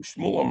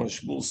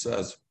 Shmuel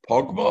says,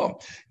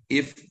 Pogma,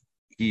 if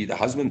the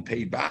husband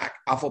paid back,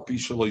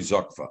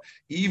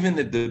 even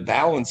if the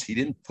balance he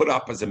didn't put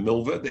up as a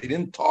milva, they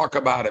didn't talk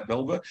about it,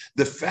 milva,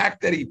 the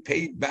fact that he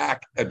paid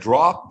back a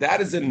drop, that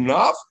is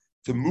enough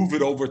to move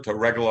it over to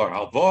regular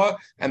halva,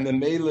 and the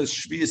meilah's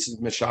shvius is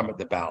meshamet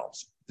the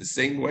balance. The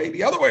same way,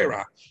 the other way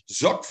around,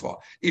 zokfa,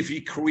 if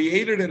he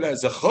created it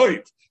as a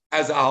chayv,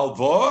 as a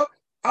halva,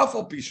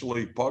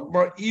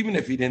 even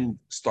if he didn't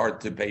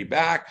start to pay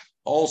back,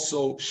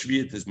 also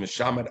shviyat is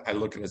meshamet. I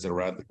look at it as a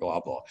radical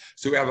halva.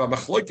 So we have a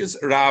machlokes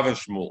Rav and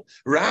Shmuel.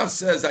 Rav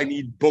says I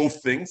need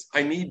both things.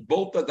 I need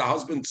both that the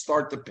husband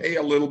start to pay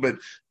a little bit,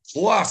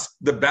 plus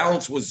the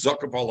balance was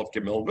zakapal of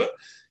Kemilva.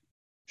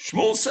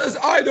 Shmuel says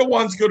either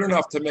one's good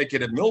enough to make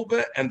it a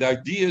milva, and the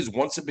idea is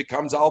once it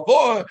becomes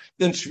alba,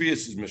 then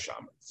shvius is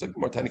meshamet. So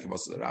more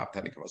tanikavos the Rav,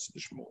 tanikavos the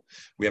Shmuel.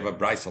 We have a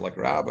brayso like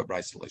Rav, a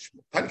brayso like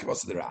Shmuel.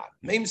 Tanikavos the Rav.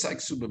 Names like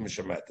ksuba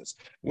meshametas.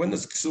 When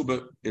does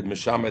ksuba in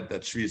meshamet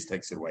that shvius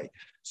takes it away?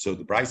 So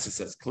the brayso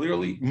says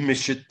clearly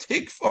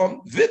mishetik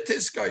from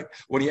vitiskai.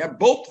 When you have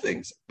both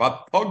things,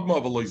 but pogma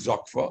v'loy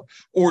zokfa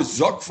or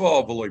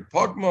zokfa v'loy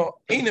pogma,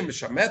 ain't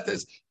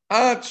meshametas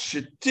at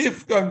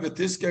shetifka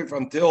vitiskai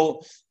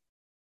until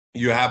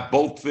you have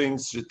both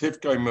things,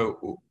 shetifka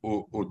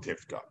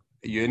utifka.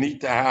 You need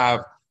to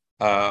have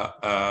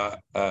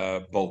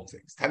both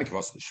things.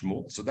 Tanikvas the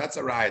Shmuel. So that's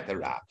a raya the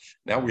Rav.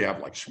 Now we have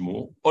like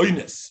Shmuel,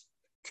 oines,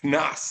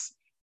 knas,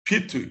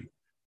 pitui,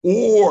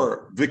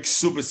 or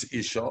viksubas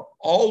isha.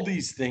 All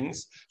these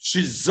things,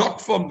 shizok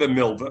from the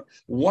milva.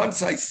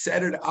 Once I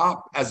set it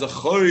up as a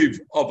chayv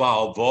of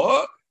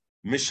alva,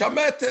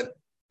 mishametet.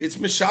 It's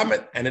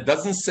mishamet, and it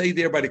doesn't say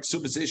there by the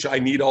ksubas isha. I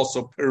need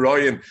also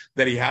piroyin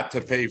that he had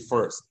to pay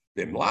first.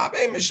 So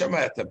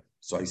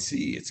I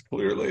see it's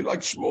clearly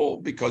like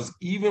Shmuel, because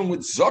even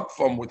with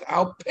Zokfam,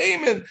 without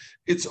payment,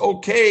 it's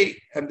okay,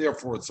 and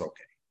therefore it's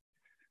okay.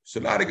 So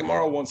now the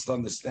Gemara wants to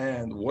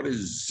understand what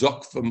is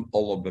Zokfam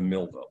Ola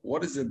B'milva.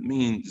 What does it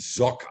mean,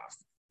 Zokaf?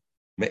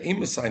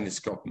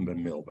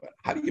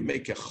 How do you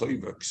make a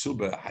chayva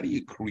ksuba? How do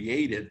you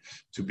create it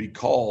to be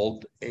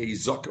called a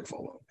Zokaf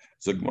Ola?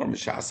 So Gemara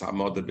Mishas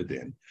Hamada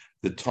B'din.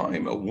 The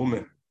time a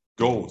woman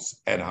goes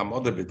and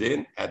Hamada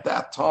B'din, at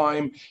that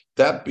time,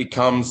 that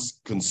becomes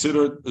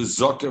considered a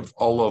Zokaf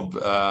all of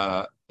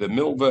the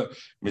Milva,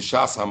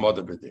 Mishas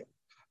Hamada B'din.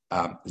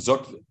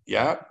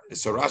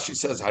 So Rashi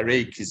says,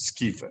 Harei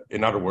Kiskifa.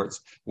 In other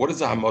words, what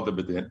is a Hamada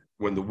B'din?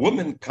 When the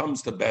woman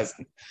comes to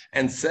Bezdin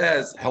and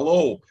says,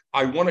 hello,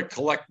 I want to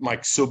collect my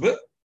ksuba,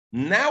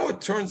 now it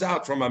turns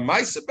out from a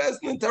Maisa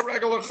Bezdin into a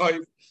regular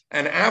Chayv.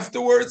 And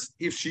afterwards,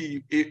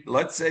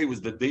 let's say it was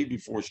the day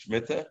before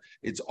Shemitah,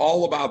 it's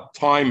all about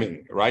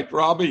timing, right,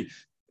 Robbie?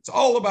 It's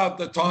all about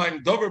the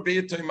time.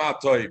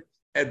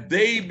 A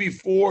day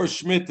before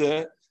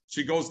Shemitah,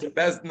 she goes to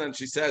Bezdin and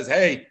she says,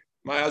 hey,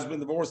 my husband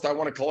divorced, I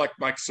want to collect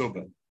my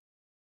ksuba.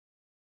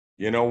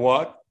 You know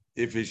what?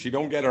 If she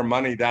don't get her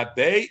money that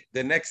day,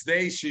 the next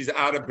day she's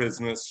out of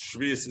business.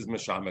 Shvius is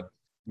meshamet.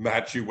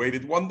 Had she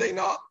waited one day,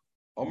 not.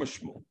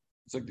 Omashmul.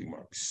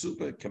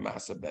 Ksuba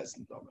kamasa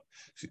bezdin.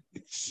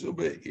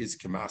 Ksuba is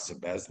kamasa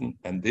bezdin,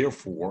 and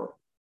therefore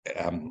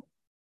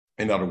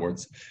In other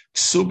words,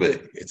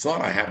 ksuba, it's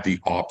not I have the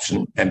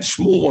option. And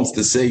Shmuel wants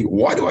to say,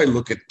 why do I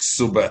look at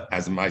ksuba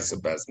as Maisa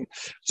Bezdin?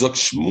 Zok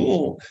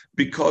Shmuel,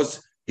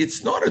 because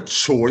it's not a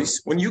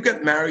choice. When you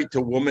get married to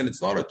a woman,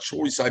 it's not a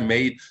choice I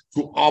made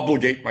to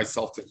obligate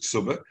myself to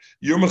ksuba.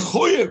 You're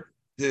mechuyev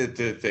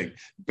to think.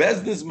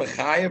 Bezdin is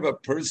mechayev, a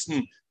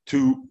person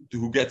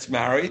who gets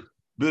married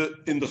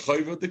in the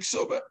chayv of the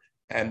ksuba.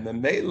 And the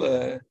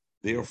mele,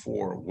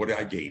 therefore, what do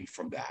I gain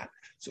from that?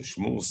 So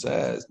Shmuel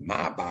says,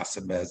 Ma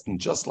basa bezdin,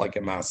 just like a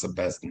masa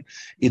bezdin.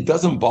 It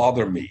doesn't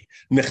bother me.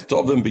 If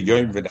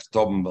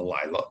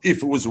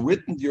it was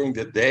written during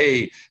the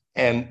day,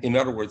 and in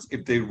other words,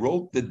 if they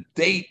wrote the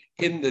date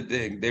in the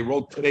thing, they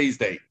wrote today's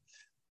date,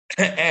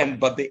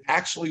 but they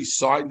actually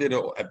signed it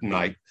at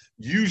night.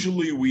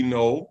 Usually we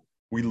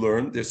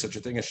learn there's such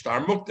a thing as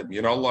shtar muktim.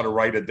 You're not allowed to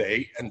write a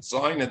day and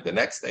sign it the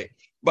next day.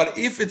 But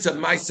if it's a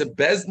Maisa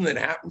Bezdin that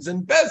happens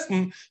in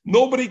Bezdin,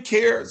 nobody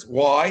cares.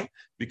 Why?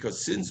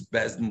 Because since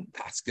Bezdin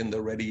paskined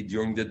already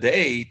during the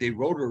day, they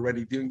wrote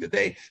already during the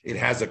day, it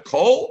has a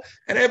call,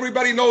 and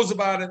everybody knows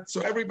about it.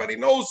 So everybody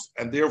knows,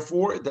 and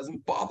therefore it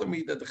doesn't bother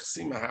me that the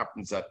chesima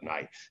happens at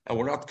night, and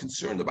we're not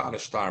concerned about a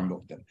shtar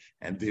muktim.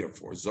 And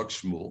therefore, Zok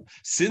Shmuel,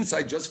 since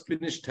I just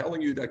finished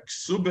telling you that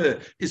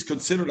ksuba is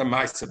considered a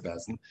Maisa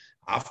Bezdin,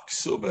 af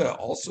ksuba,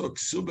 also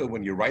ksuba,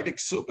 when you write a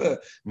ksuba,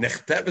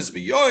 nechteves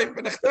b'yoyim,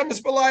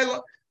 v'nechteves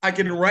b'layla. I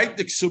can write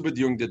the ksuba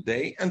during the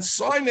day and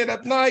sign it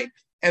at night,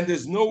 and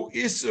there's no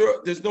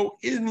isur, there's no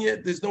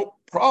inyat, there's no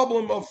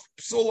problem of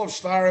psul of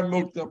shtar and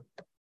muktam.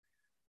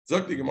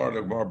 Zok the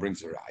Gemara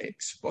brings a raya.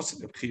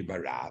 Exposit the b'chi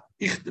Rav,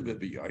 ichteve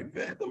b'yoyim,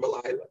 v'nechteves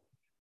b'layla.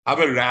 Have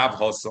a Rav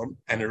Hasan,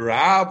 and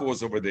Rav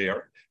was over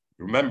there.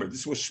 Remember,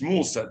 this was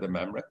Shmuel said the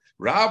memory.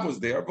 Rav was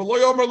there,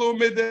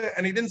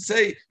 and he didn't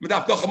say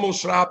because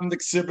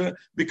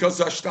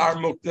Ashtar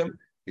Muktim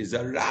is a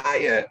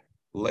raya.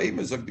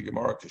 Lamas of the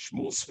Gemara to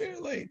Shmuel's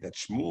fairly that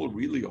Shmuel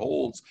really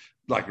holds,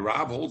 like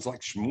Rav holds like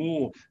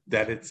Shmuel,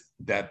 that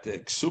the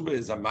ksuba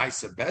is a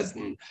Maisa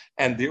Bezdin,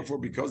 and therefore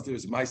because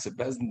there's Maisa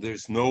Bezdin,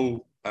 there's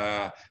no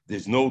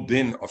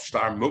din of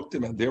Shtar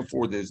Muktim, and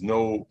therefore there's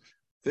no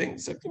thing.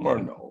 So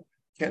Gemara no.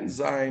 Ken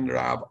Zayin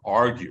Rav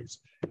argues.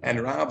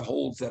 And Rav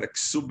holds that a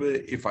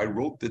ksuba, if I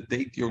wrote the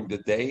date during the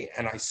day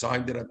and I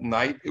signed it at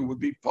night, it would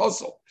be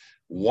puzzle.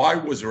 Why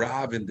was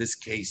Rav in this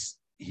case,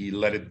 he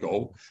let it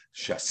go?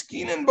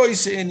 Shaskinen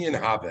boiseinian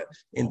have.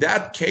 In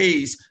that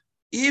case,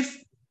 if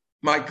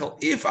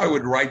I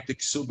would write the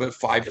ksuba at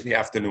 5 in the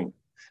afternoon,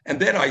 and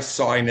then I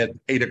sign it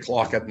 8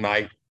 o'clock at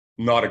night,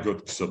 not a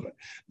good ksuba.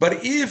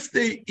 But if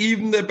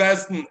even the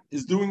Bezdin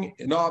is doing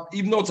enough,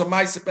 even though it's a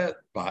Maisa Bezdin,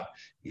 but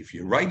if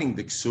you're writing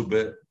the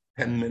ksuba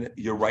 10 minutes,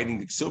 you're writing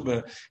the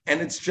ksuba,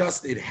 and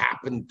it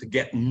happened to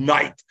get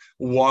night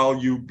while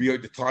by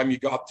the time you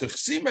got to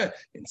chesima.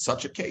 In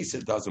such a case,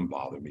 it doesn't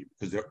bother me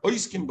because they're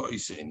oiskim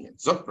ba'isa inyan.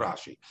 Zok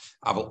Rashi,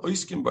 aval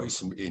oiskim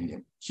ba'isa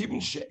inyan.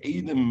 Kibin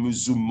she'edim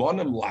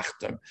muzumonim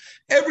lachtem.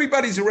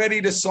 Everybody's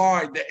ready to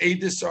sign. The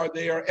edis are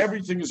there.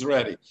 Everything is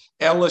ready.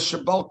 Ela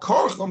shebal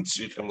korcham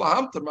tzrichim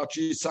lahamtem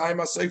achi yisayim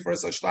ha'sefer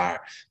es hashtar.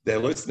 They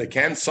listen. They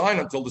can't sign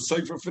until the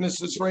sefer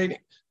finishes raining.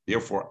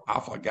 Therefore,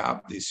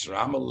 afagav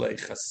disramale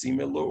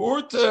chasime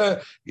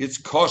leurta, it's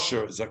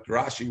kosher.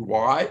 Zakrashi,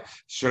 why?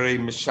 Shrei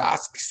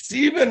mishas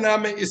ksiva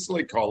name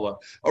islekola.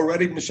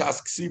 Already mishas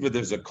ksiva,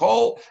 there's a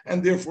call,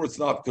 and therefore it's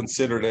not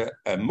considered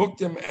a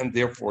muktim, and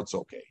therefore it's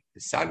okay.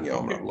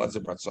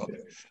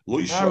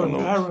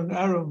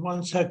 Aaron,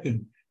 1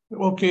 second.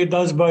 Okay,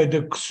 that's by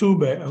the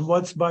ksuba, and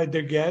what's by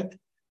the get?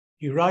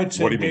 He writes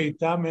at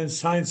daytime and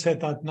signs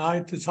it at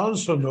night. It's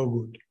also no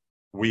good.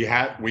 We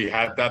had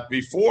that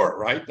before,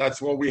 right?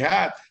 That's what we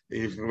had.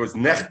 If it was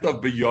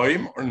nechtav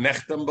b'yoyim or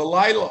nechtam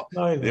b'layla,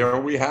 there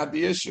we had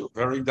the issue.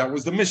 That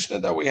was the Mishnah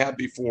that we had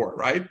before,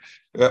 right?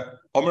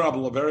 Omer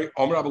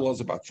Abel is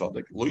about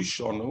tzaddik. Lo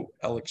yishonu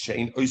elek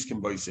shein oiskim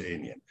b'oisa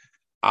inyan.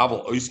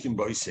 Aval oiskim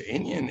b'oisa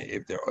inyan.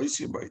 If they're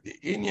oiskim b'oisa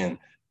inyan,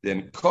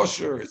 then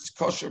kosher. It's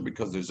kosher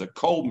because there's a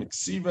kol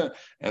miksiva,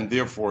 and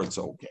therefore it's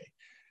okay.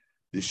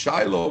 The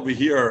shiloh over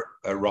here,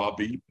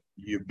 Rabbi.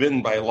 You've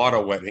been by a lot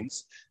of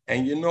weddings,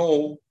 and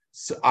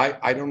so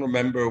I don't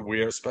remember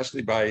where,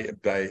 especially by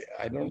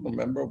I don't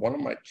remember one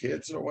of my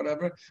kids or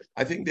whatever.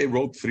 I think they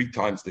wrote 3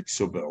 times the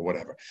ksuba or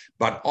whatever.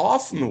 But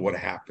often what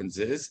happens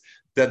is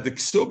that the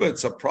ksuba,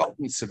 it's a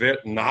problem severe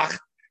nach,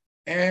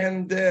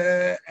 and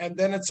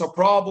then it's a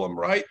problem,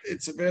 right?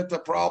 It's a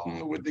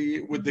problem with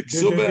the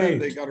ksuba,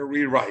 and they got to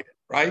rewrite it,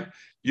 right?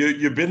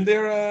 You've been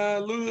there,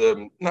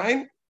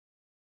 Nine?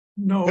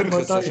 No,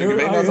 but I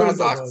heard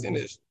about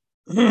it.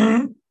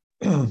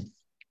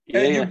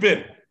 And you've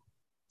been.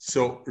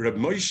 So Reb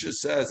Moshe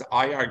says,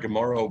 Ayar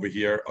Gemara over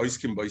here,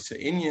 Oiskim Boisa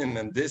Inyan,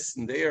 and this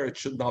and there, it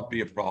should not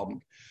be a problem.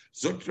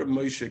 Zok Reb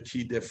Moshe,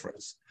 key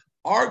difference.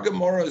 Our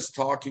Gemara is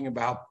talking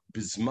about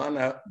Bisman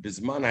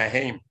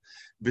Haim.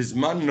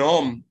 Bisman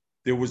Nom,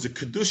 there was a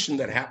Kedushin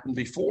that happened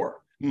before.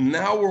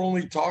 Now we're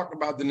only talking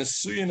about the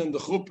Nesuyin and the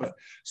Chuppah.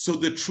 So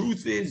the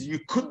truth is, you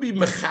could be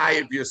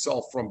mechayev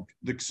yourself from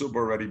the Ksuba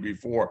already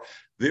before.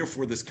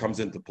 Therefore, this comes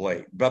into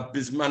play. But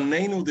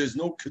Bismanenu, there's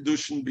no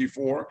Kedushin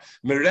before.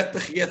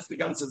 Meretach yetz the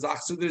ganze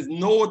Zach. So there's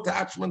no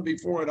attachment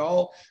before at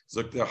all. It's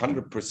like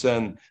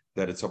 100%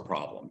 that it's a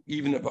problem.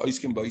 Even if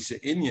Oiskim Baisa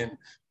Inyan,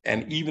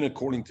 and even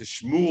according to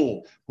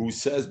Shmuel, who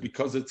says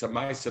because it's a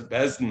Maisa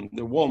Bezdin,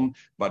 the one,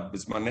 but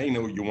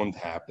Bismanenu, you won't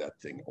have that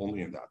thing,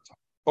 only in that time.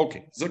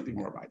 Okay, Zukti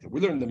more about it. We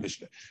learned the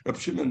Mishnah. Reb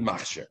Shimon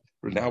Machsher.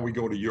 Now we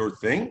go to your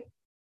thing,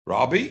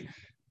 Rabbi.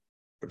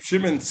 Reb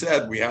Shimon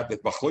said we had the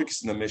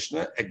Bachliks in the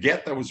Mishnah, a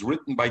get that was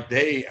written by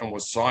day and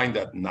was signed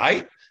at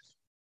night.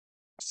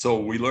 So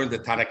we learned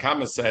that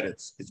Tanakama said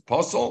it's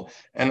puzzle,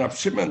 and Reb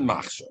Shimon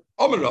Machsher.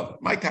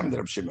 My time to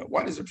Reb Shimon.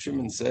 Why does Reb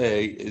Shimon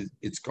say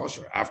it's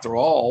kosher? After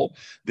all,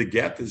 the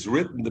get is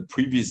written the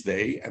previous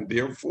day, and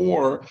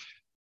therefore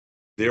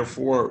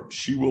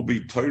she will be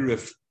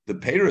Torif the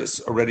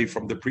Paris already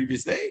from the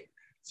previous day.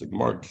 So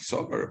Mark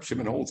Reb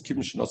Shimon holds a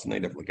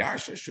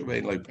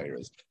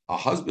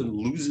husband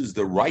loses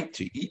the right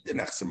to eat the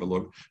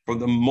nechsemelug from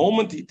the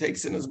moment he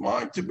takes in his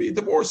mind to be a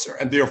divorcer,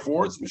 and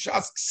therefore it's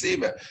mishas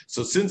ksiva.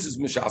 So since it's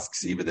mishas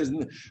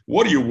ksiva,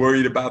 what are you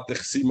worried about? The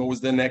chsima was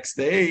the next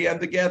day,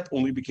 and the get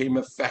only became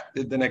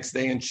effective the next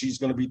day, and she's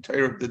going to be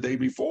tired the day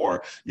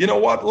before. You know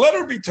what? Let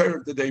her be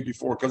tired the day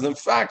before, because in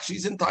fact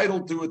she's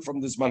entitled to it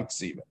from this man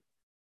ksiva.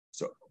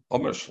 So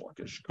Omer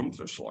Shlakish, come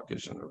to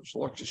Shlakish, and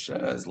Shlakish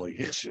says, like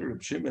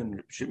Reb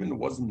Shimon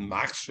wasn't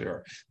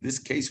machsher. This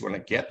case when a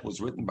get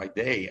was written by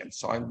day and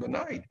signed by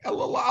night,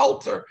 Elul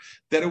alter,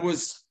 that it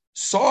was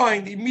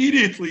signed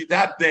immediately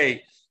that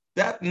day.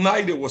 That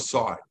night it was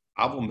signed.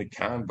 Avol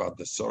Mikan about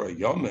the Sora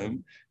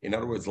Yomim. In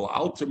other words,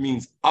 alter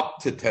means up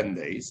to 10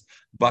 days,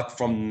 but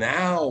from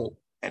now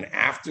and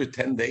after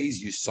 10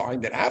 days, you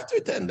signed it. After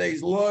 10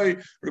 days,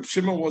 Reb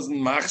Shimon wasn't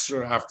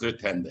machsher after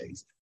 10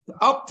 days.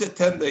 Up to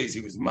 10 days,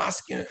 he was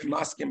masking,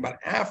 but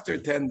after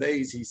 10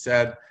 days, he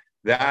said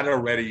that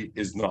already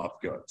is not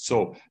good.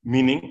 So,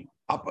 meaning,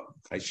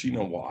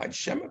 why?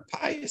 Shema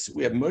pious.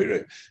 We have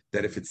murder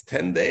that if it's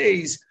 10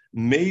 days,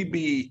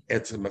 maybe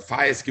it's a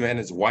Matthias given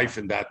his wife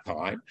in that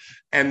time,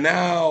 and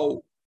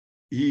now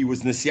he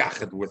was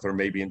nisyachet with her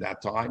maybe in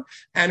that time,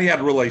 and he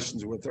had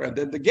relations with her, and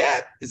then the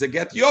get is a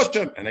get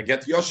yoshem, and a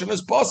get yoshem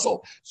is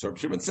puzzle. So Reb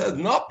Shimon says,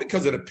 not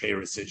because of the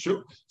Paris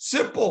issue,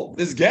 simple,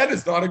 this get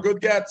is not a good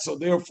get, so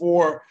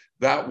therefore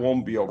that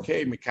won't be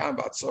okay. Mikan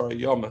batzara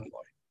yom.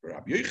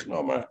 Rabbi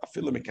Yochanan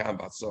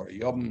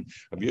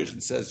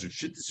says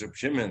Reb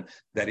Shimon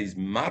that he's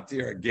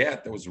matir a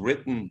get that was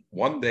written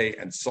one day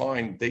and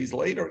signed days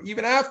later,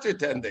 even after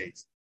 10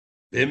 days.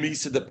 Then he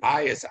said the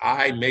pious,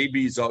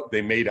 maybe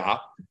they made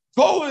up.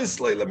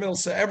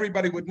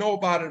 Everybody would know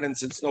about it, and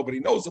since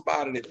nobody knows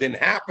about it, it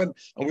didn't happen,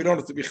 and we don't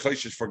have to be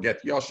chayshish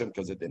forget Yoshem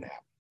because it didn't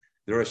happen.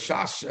 The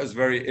Rashash is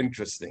very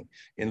interesting.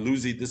 In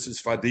Luzi, this is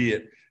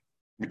Fadiyat.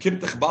 This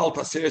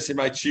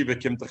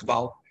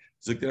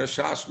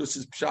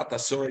is Pshat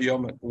Asura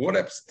Yomen. What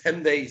if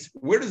 10 days?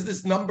 Where does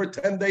this number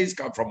 10 days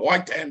come from? Why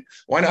 10?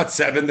 Why not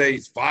 7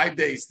 days, 5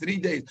 days, 3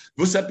 days?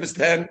 What's is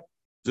 10?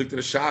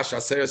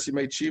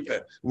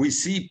 We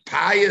see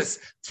pious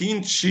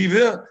teen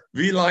shiva.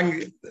 Wie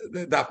lang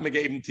darf man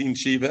geben teen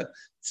shiva?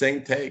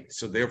 10 take.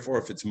 So therefore,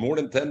 if it's more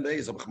than 10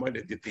 days, I'm going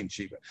to get teen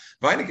shiva.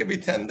 Wenn it be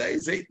 10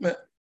 days, 8 me.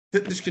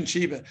 10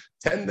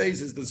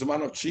 days is the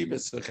zaman of shiva.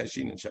 So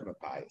cheshin and shema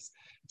pious.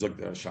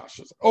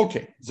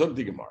 Okay. Zog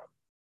the Gemara.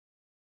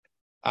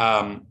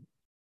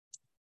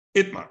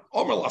 Itmar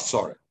Omer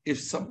Lasora.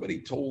 If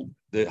somebody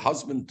the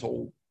husband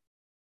told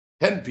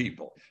 10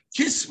 people,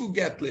 Kisvu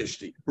get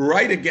lishti,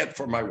 write a get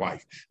for my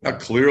wife. Now,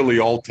 clearly,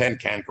 all 10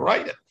 can't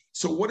write it.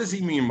 So, what does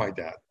he mean by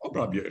that?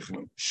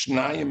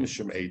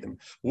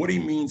 What he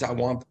means, I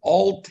want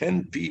all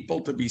 10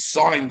 people to be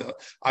signed.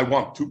 I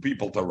want 2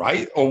 people to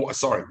write. 1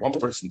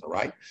 person to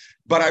write.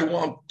 But I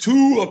want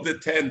 2 of the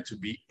 10 to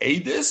be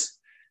Adis,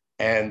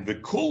 and the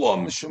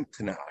Kulam Mishum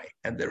Tanai,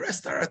 and the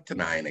rest are a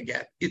Tanai and a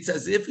get. It's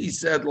as if he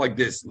said like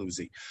this,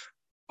 Lucy,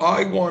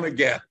 I want to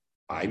get.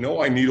 I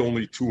know I need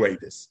only 2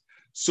 Adis.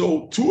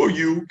 So 2 of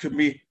you can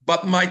be,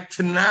 but my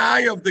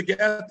Tanai of the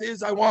get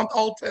is I want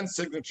all 10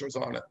 signatures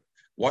on it.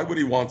 Why would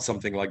he want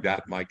something like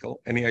that,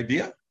 Michael? Any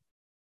idea?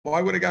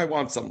 Why would a guy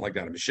want something like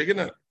that?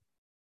 Michigan?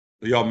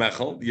 You're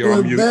Mechel. You're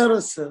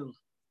embarrassing.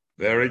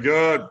 Very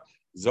good.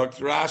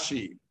 Zokt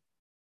Rashi.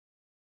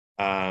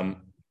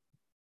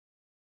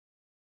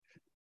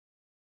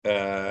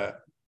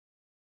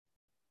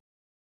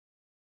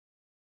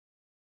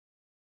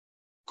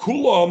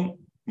 Kulam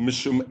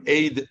mishum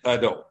eid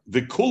ado.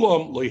 The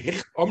kulam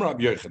loihicht Amar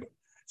Yochanan.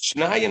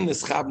 Shnayim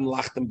nischaben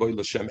lachten boy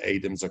l'shem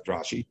eidim zok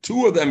Rashi.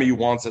 2 of them he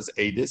wants as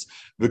eidis.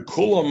 The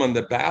kulam and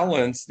the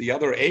balance, the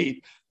other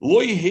 8,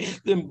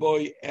 loihichtem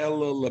boy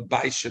ela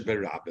lebaishe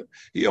berabim.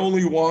 He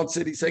only wants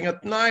it. He's saying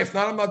at if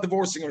not, I'm not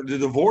divorcing her. The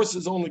divorce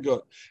is only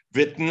good.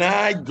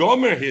 Vitnai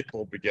gomer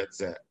hitl begets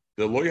that.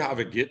 The loy have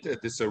a get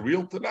it. It's a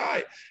real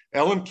Tanai.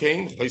 Ellen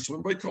Kane,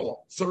 Chaisman by Kolam.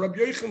 So Rabbi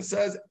Yochanan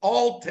says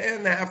all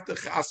 10 have to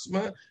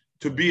chasma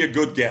to be a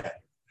good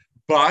get.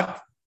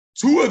 But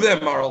 2 of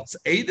them are alts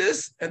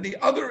edis, and the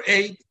other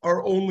 8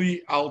 are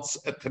only alts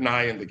at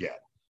Tanai and the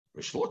get.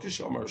 Rish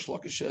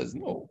Lakish says,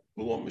 no,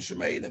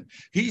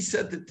 he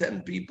said the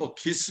 10 people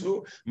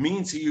kisvu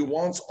means he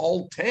wants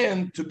all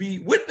 10 to be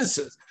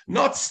witnesses,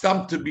 not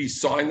stumped to be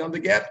signed on the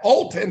get.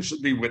 All 10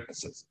 should be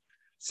witnesses.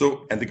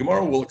 So, and the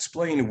Gemara will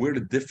explain where the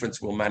difference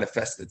will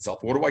manifest itself.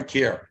 What do I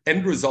care?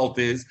 End result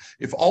is,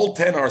 if all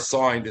 10 are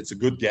signed, it's a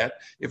good get.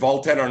 If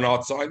all 10 are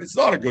not signed, it's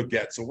not a good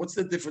get. So what's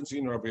the difference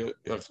between Rabbi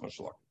Yochanan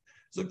Shalom?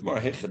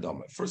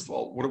 First of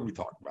all, what are we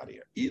talking about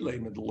here? He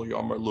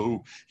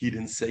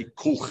didn't say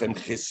kulchem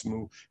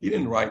chismu. He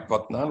didn't write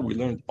vatnan. We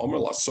learned omer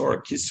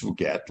lasora kisvu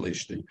get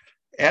lishti.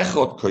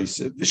 Echot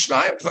koisev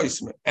v'shnayim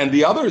koisem. And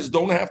the others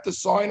don't have to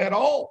sign at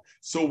all.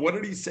 So what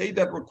did he say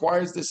that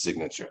requires the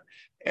signature?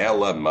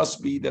 Ella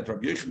must be that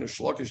Rabbi Yochanan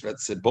Shlokish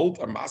that said both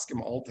are maskim,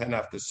 all 10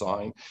 have to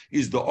sign,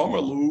 is the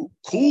Omerlu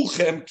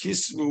kulchem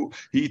kisvu.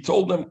 He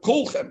told them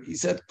kulchem. He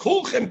said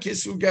kulchem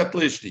kisvu get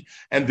lishti,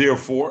 and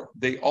therefore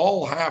they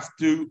all have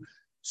to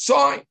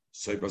sign.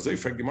 So what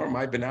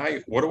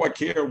do I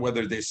care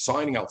whether they're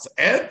signing out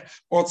ed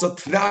or it's a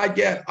t'nai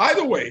get?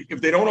 Either way, if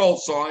they don't all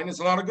sign,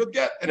 it's not a good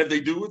get, and if they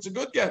do, it's a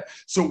good get.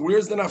 So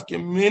where's the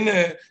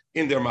nafkemine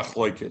in their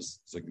machloikis?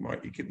 So Gemara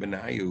ikid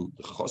benayu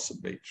the chosab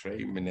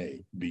betrei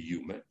minei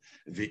biyume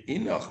the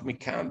inach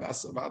mikan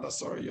basavad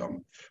asar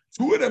yom.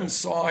 2 of them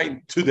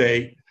sign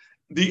today,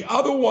 the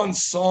other one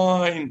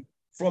sign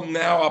from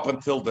now up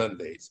until 10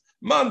 days.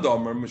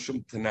 Mandomer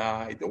Mishum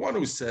Tanai, the one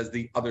who says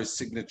the other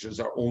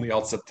signatures are only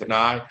also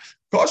Tanai,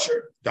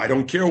 kosher. I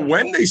don't care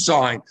when they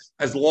sign,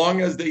 as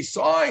long as they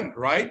sign,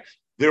 right?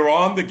 They're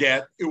on the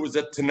get. It was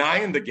a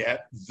Tanai in the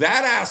get.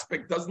 That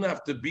aspect doesn't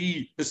have to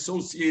be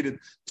associated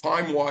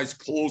time-wise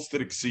close to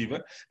the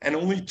Ksiva. And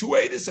only 2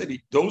 Edis,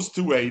 those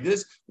 2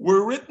 Edis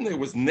were written. It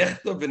was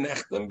Nechta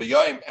v'Nechta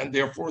b'Yoim, and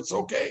therefore it's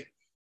okay.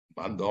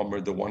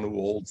 Mandomer, the one who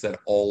holds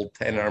that all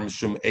 10 are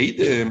Mishum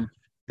Edim,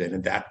 then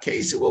in that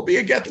case, it will be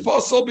a get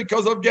puzzle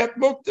because of get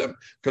muktim,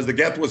 because the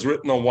get was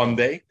written on one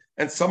day,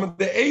 and some of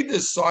the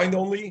edis signed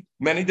only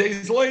many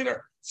days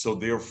later. So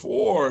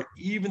therefore,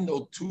 even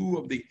though 2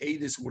 of the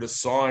edis would have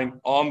signed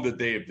on the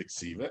day of the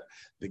ksiva,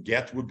 the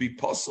get would be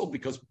puzzle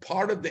because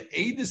part of the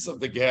edis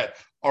of the get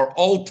are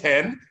all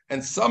 10,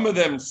 and some of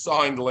them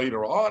signed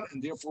later on,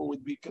 and therefore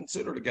would be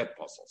considered a get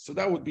puzzle. So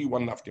that would be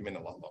one nafkamin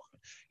al.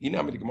 The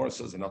Gemara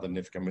says another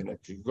nifkamin.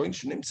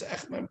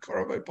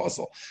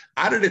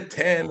 Out of the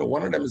 10,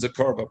 1 of them is a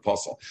korban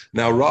puzzle.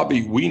 Now,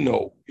 Rabbi, we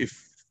know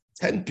if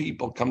 10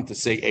 people come to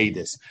say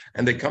Edis,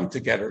 and they come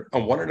together,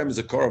 and one of them is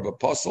a korban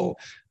puzzle,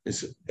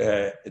 is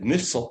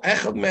nifsal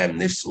echad mem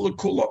nifsal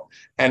kulam,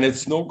 and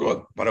it's no good.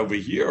 But over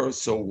here,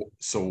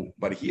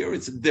 but here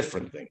it's a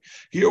different thing.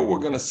 Here we're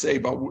going to say,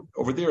 but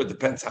over there it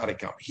depends how they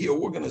come. Here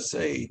we're going to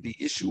say the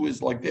issue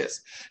is like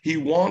this: he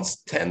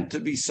wants 10 to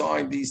be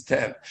signed. These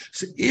 10.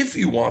 So if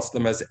he wants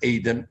them as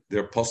Adam,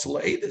 they're puzzle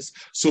Edis.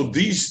 So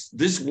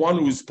this one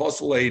who's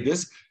puzzle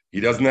Edis, he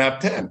doesn't have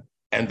 10.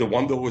 And the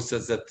one who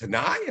says that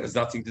Tanai has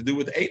nothing to do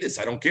with Edis.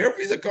 I don't care if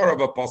he's a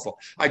Karav apostle.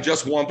 I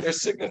just want their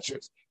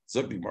signatures.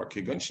 Because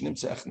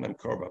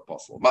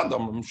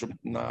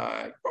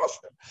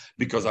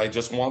I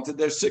just wanted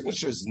their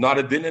signatures, not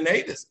a din in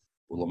Edis.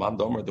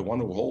 The one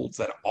who holds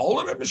that all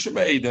of them is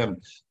Shema,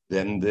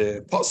 then the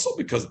apostle,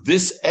 because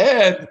this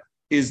ed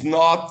is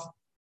not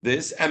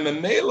this. And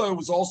Memela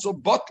was also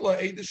Butler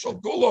Edis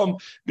of Gulam,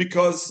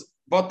 because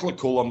Butler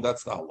Kulam,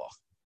 that's the halach.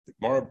 The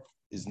Gemara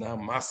is now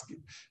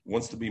masking,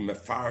 wants to be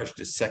mefarish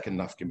the second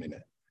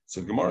nafkamina.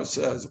 So Gemara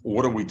says,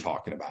 what are we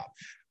talking about?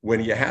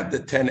 When you have the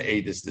 10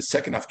 edis, the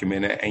second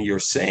nafkamina, and you're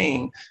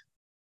saying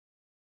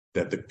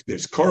that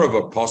there's Korav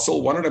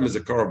apostle, one of them is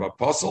a Korav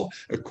apostle,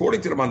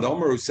 according to the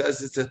Mandomer who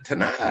says it's a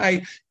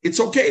Tanai,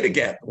 it's okay to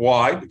get.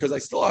 Why? Because I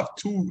still have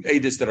 2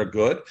 edis that are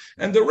good,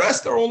 and the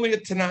rest are only a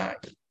Tanai.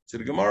 So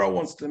the Gemara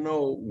wants to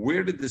know,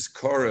 where did this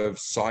Korav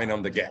sign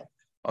on the get?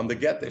 On the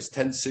get, there's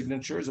 10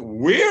 signatures.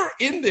 Where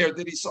in there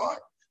did he sign?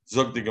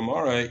 Zog the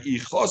Gemara,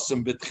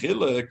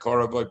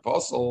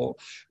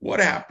 what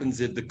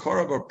happens if the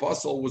Korav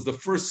apostle was the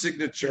first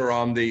signature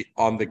on the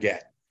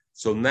get?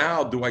 So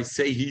now, do I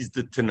say he's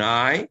the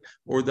Tanai,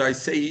 or do I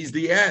say he's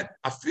the Ed?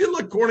 I feel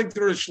according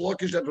to Rish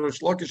Lakish that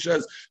Rish Lakish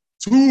says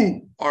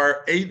 2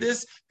 are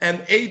Edis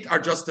and 8 are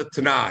just a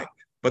Tanai.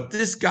 But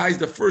this guy's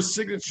the first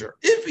signature.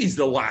 If he's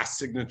the last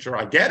signature,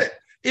 I get it.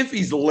 If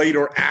he's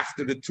later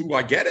after the 2,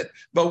 I get it.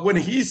 But when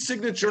he's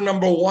signature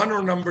number 1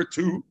 or number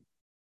 2,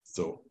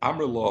 so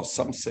Amr Law,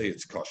 some say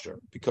it's kosher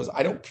because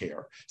I don't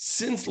care.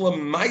 Since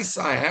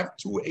Lamaisa, I have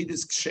 2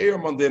 Edis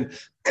Ksherim on them.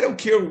 I don't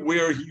care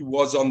where he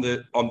was on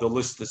the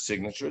list of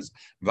signatures.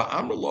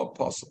 Amr Law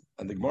apostle,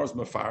 and the Gemara's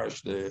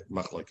mafarish the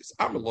machlekes.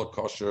 Amr Law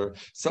kosher,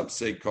 some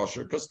say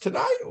kosher because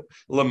Tanayu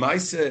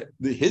Lamaisa,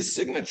 his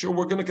signature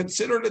we're going to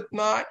consider it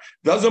tonight.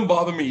 Doesn't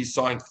bother me. He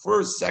signed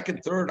first,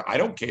 second, third. I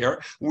don't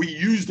care. We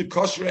use the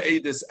kosher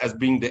Edis as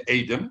being the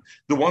Edom,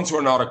 the ones who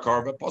are not a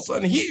Karva apostle,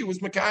 and he was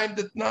Mekayim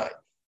the tonight.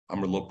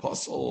 Amrlo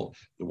Puzzle,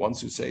 the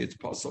ones who say it's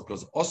puzzle,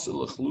 because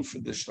also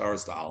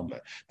the Alma.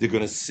 They're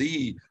going to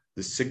see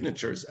the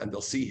signatures, and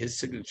they'll see his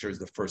signature as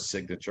the first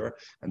signature,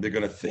 and they're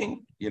going to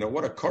think,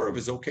 what, a Korav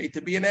is okay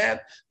to be an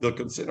ad. They'll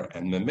consider,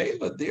 and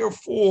Memela,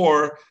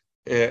 therefore,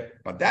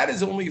 but that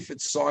is only if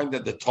it's signed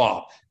at the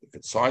top. If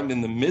it's signed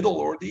in the middle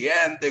or the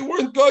end, they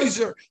weren't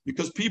geyser,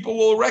 because people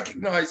will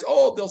recognize,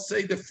 they'll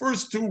say the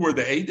first two were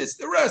the Adis,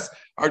 the rest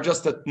are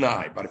just a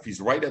Tnai. But if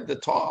he's right at the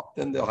top,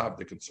 then they'll have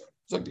the concern.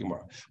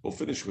 We'll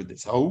finish with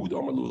this.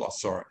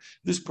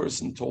 This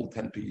person told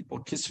 10 people,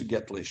 Kisu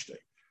get lishte.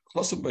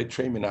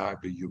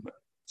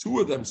 Two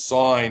of them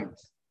signed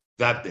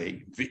that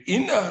day.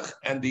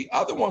 And the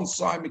other one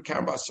signed. They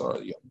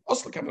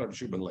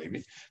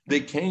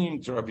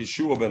came to Rabbi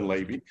Yeshua ben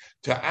Levi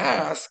to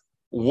ask,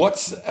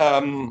 what's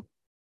the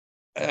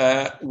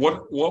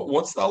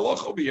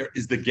halacha over here?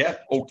 Is the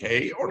get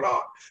okay or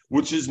not?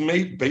 Which is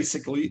made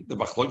basically the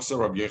machlokes of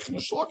Rabbi Yechon and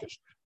Shlokish.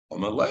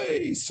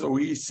 So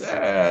he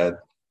said,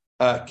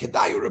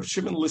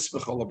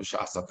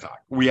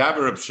 we have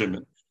a Reb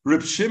Shimon.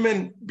 Reb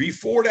Shimon,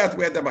 before that,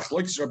 we had the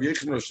machlokes Rabbi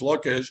Yechon and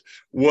Shlokish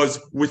was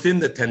within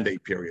the 10-day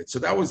period. So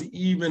that was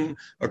even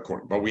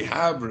according. But we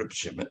have Reb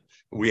Shimon.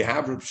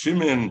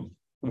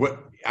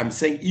 I'm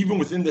saying even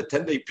within the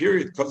 10-day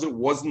period, because it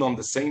wasn't on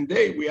the same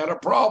day, we had a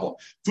problem.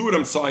 Two of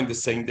them signed the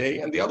same day,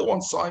 and the other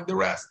one signed the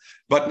rest.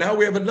 But now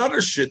we have another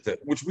shitta,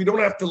 which we don't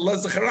have to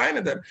lezacharain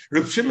in them.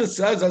 Reb Shimon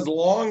says, as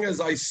long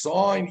as I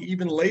sign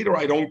even later,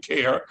 I don't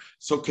care.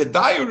 So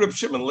kedayu Reb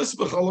Shimon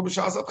lisbechol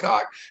b'shas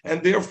chag,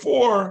 and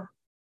therefore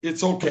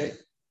it's okay.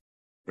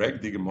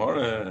 Greg the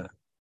Gemara,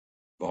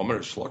 v'omer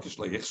shlokish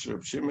leichsh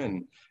Reb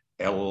Shimon.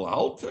 El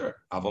alter,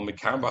 aval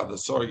mikamba the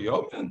sor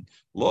yomen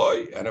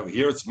loy, and over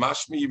here it's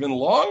mashmi even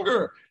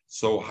longer.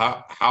 So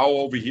how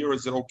over here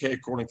is it okay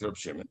according to Reb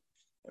Shimon?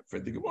 And for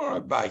the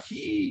Gemara,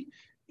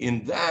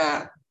 in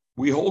that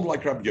we hold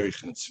like Rabbi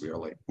Yochanan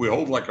severely. We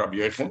hold like Rabbi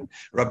Yochanan.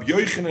 Rabbi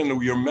Yochanan, and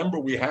we remember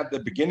we had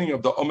the beginning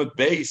of the Amud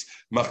base.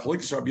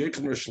 Machlokes Rabbi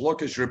Yochanan or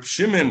Shlokish. Reb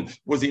Shimon,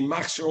 was he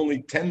machshir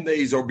only 10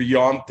 days or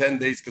beyond 10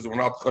 days because we're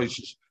not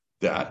choishish?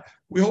 That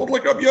we hold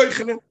like Rabbi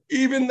Yochanan.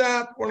 Even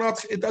that we're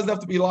not. It doesn't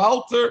have to be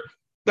l'alter.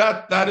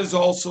 That is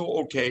also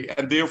okay,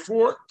 and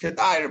therefore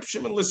kedai Rabbi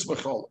Shimon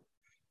lismachol.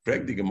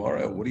 Greg the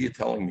Gemara, what are you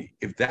telling me?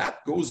 If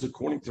that goes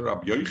according to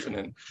Rabbi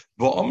Yochanan,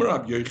 v'omer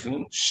Rabbi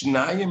Yochanan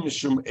shnayim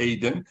mishum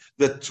edim,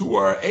 the two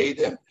are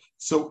edim.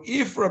 So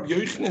if Rabbi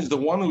Yochanan is the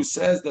one who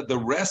says that the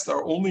rest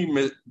are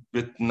only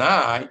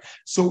bitnai,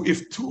 so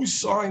if two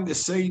sign the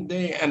same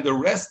day and the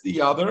rest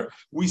the other,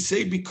 we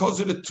say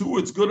because of the two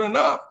it's good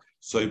enough.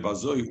 So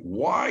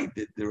why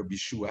did the Rabbi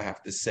Yeshua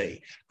have to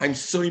say, I'm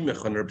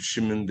soymech on Rabbi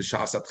Shimon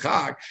b'shas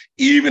chag?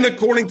 Even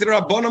according to the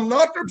Rabbanim,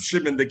 not Rabbi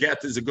Shimon, the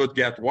get is a good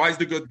get. Why is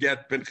the good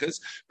get, Pinchas?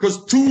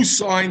 Because two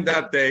signed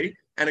that day,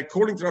 and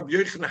according to Rabbi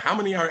Yochanan, how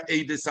many are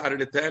Eidis out of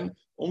the 10?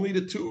 Only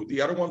the two. The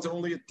other ones are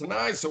only a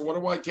Tanai, so what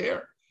do I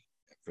care?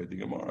 For the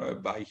Gemara,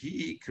 by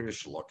he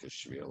Krish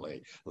Lakish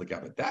really. Look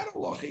at that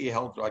halacha he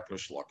held like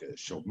Krish Lakish.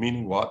 So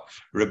meaning what?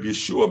 Rabbi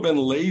Yeshua ben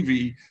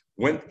Levi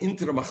went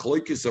into the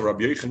machlokes of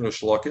Rabbi Yochanan or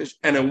Shlokish,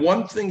 and in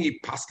one thing he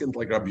paskened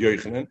like Rabbi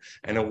Yochanan,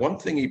 and in one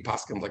thing he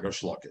paskened like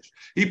Shlokish.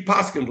 He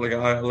paskened like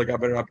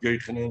Rabbi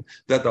Yochanan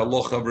that the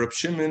halacha of Reb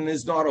Shimon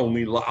is not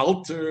only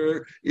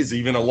la'alter, is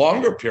even a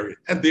longer period,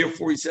 and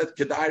therefore he said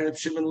kedai Reb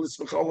Shimon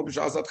lismachol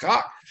b'shas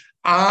chag.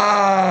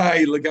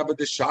 Legabe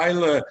the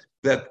shaila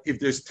that if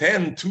there's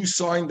 10, two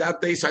signed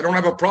that day, so I don't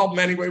have a problem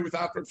anyway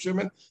without Reb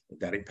Shimon.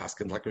 That he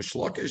paskin like a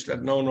shlokish.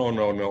 That no.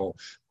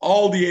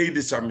 All the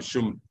edis are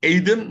mishum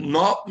edim,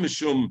 not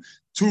mishum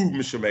two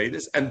mishum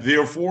edis, and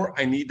therefore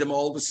I need them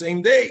all the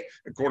same day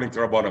according to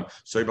Rabbanim.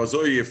 So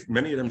if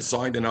many of them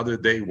signed another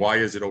day, why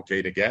is it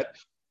okay to get?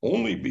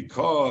 Only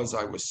because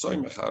I was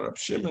soymech Reb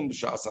Shimon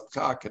b'shas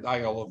chag.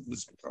 Kedai all of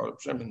this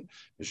Reb Shimon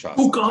b'shas.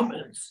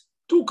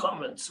 Two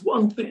comments.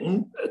 One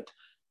thing that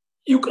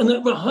you can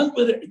have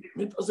 100 edim.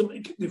 It doesn't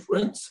make a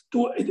difference.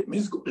 2 edim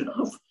is good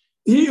enough.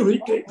 Here he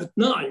gave it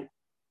 9.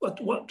 But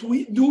what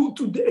we do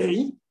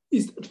today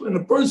is that when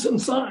a person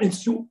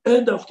signs, you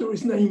add after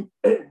his name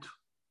Ed.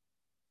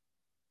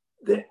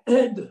 The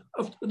Ed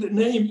after the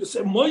name, you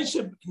say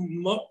Moshe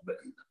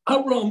ben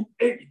Aram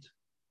Ed.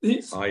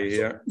 This, I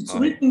hear. It's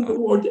written the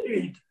word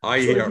aid. I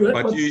hear,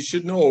 but you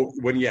should know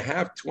when you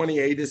have 20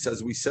 Adis,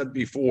 as we said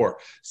before,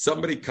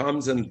 somebody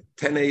comes and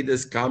 10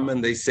 Adis come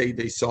and they say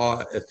they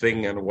saw a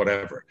thing and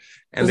whatever,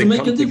 and they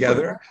come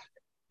together.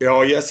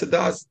 Oh, yes, it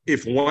does.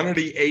 If one of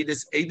the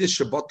Adis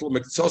Shabbatul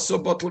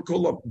Miksoso Batul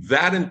Kulam,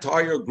 that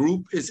entire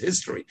group is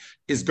history,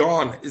 is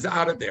gone, is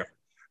out of there.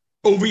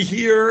 Over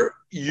here,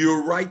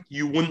 you're right,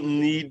 you wouldn't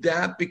need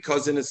that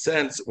because in a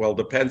sense, well,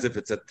 depends if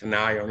it's a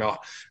Tanai or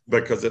not,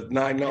 because at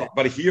 9, no.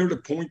 But here the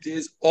point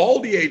is, all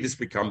the Adis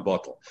become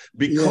bottle.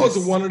 Because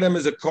one of them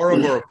is a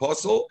Korav or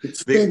apostle,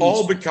 they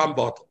all become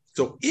bottle.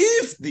 So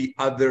if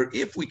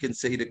we can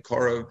say the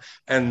Korav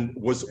and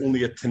was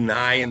only a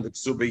Tanai and the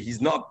Ksuba,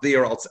 he's not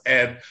there, else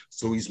Ed,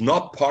 so he's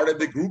not part of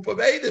the group of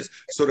Adis.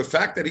 So the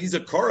fact that he's a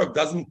Korav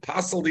doesn't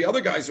passel the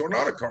other guys who are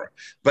not a Korav.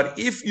 But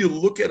if you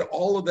look at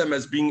all of them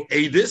as being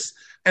Adis,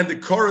 and the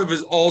Korav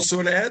is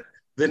also an Ed,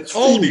 then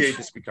all the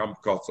Adis become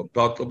Kotzal,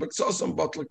 Batal, B'Ksosim, Batal,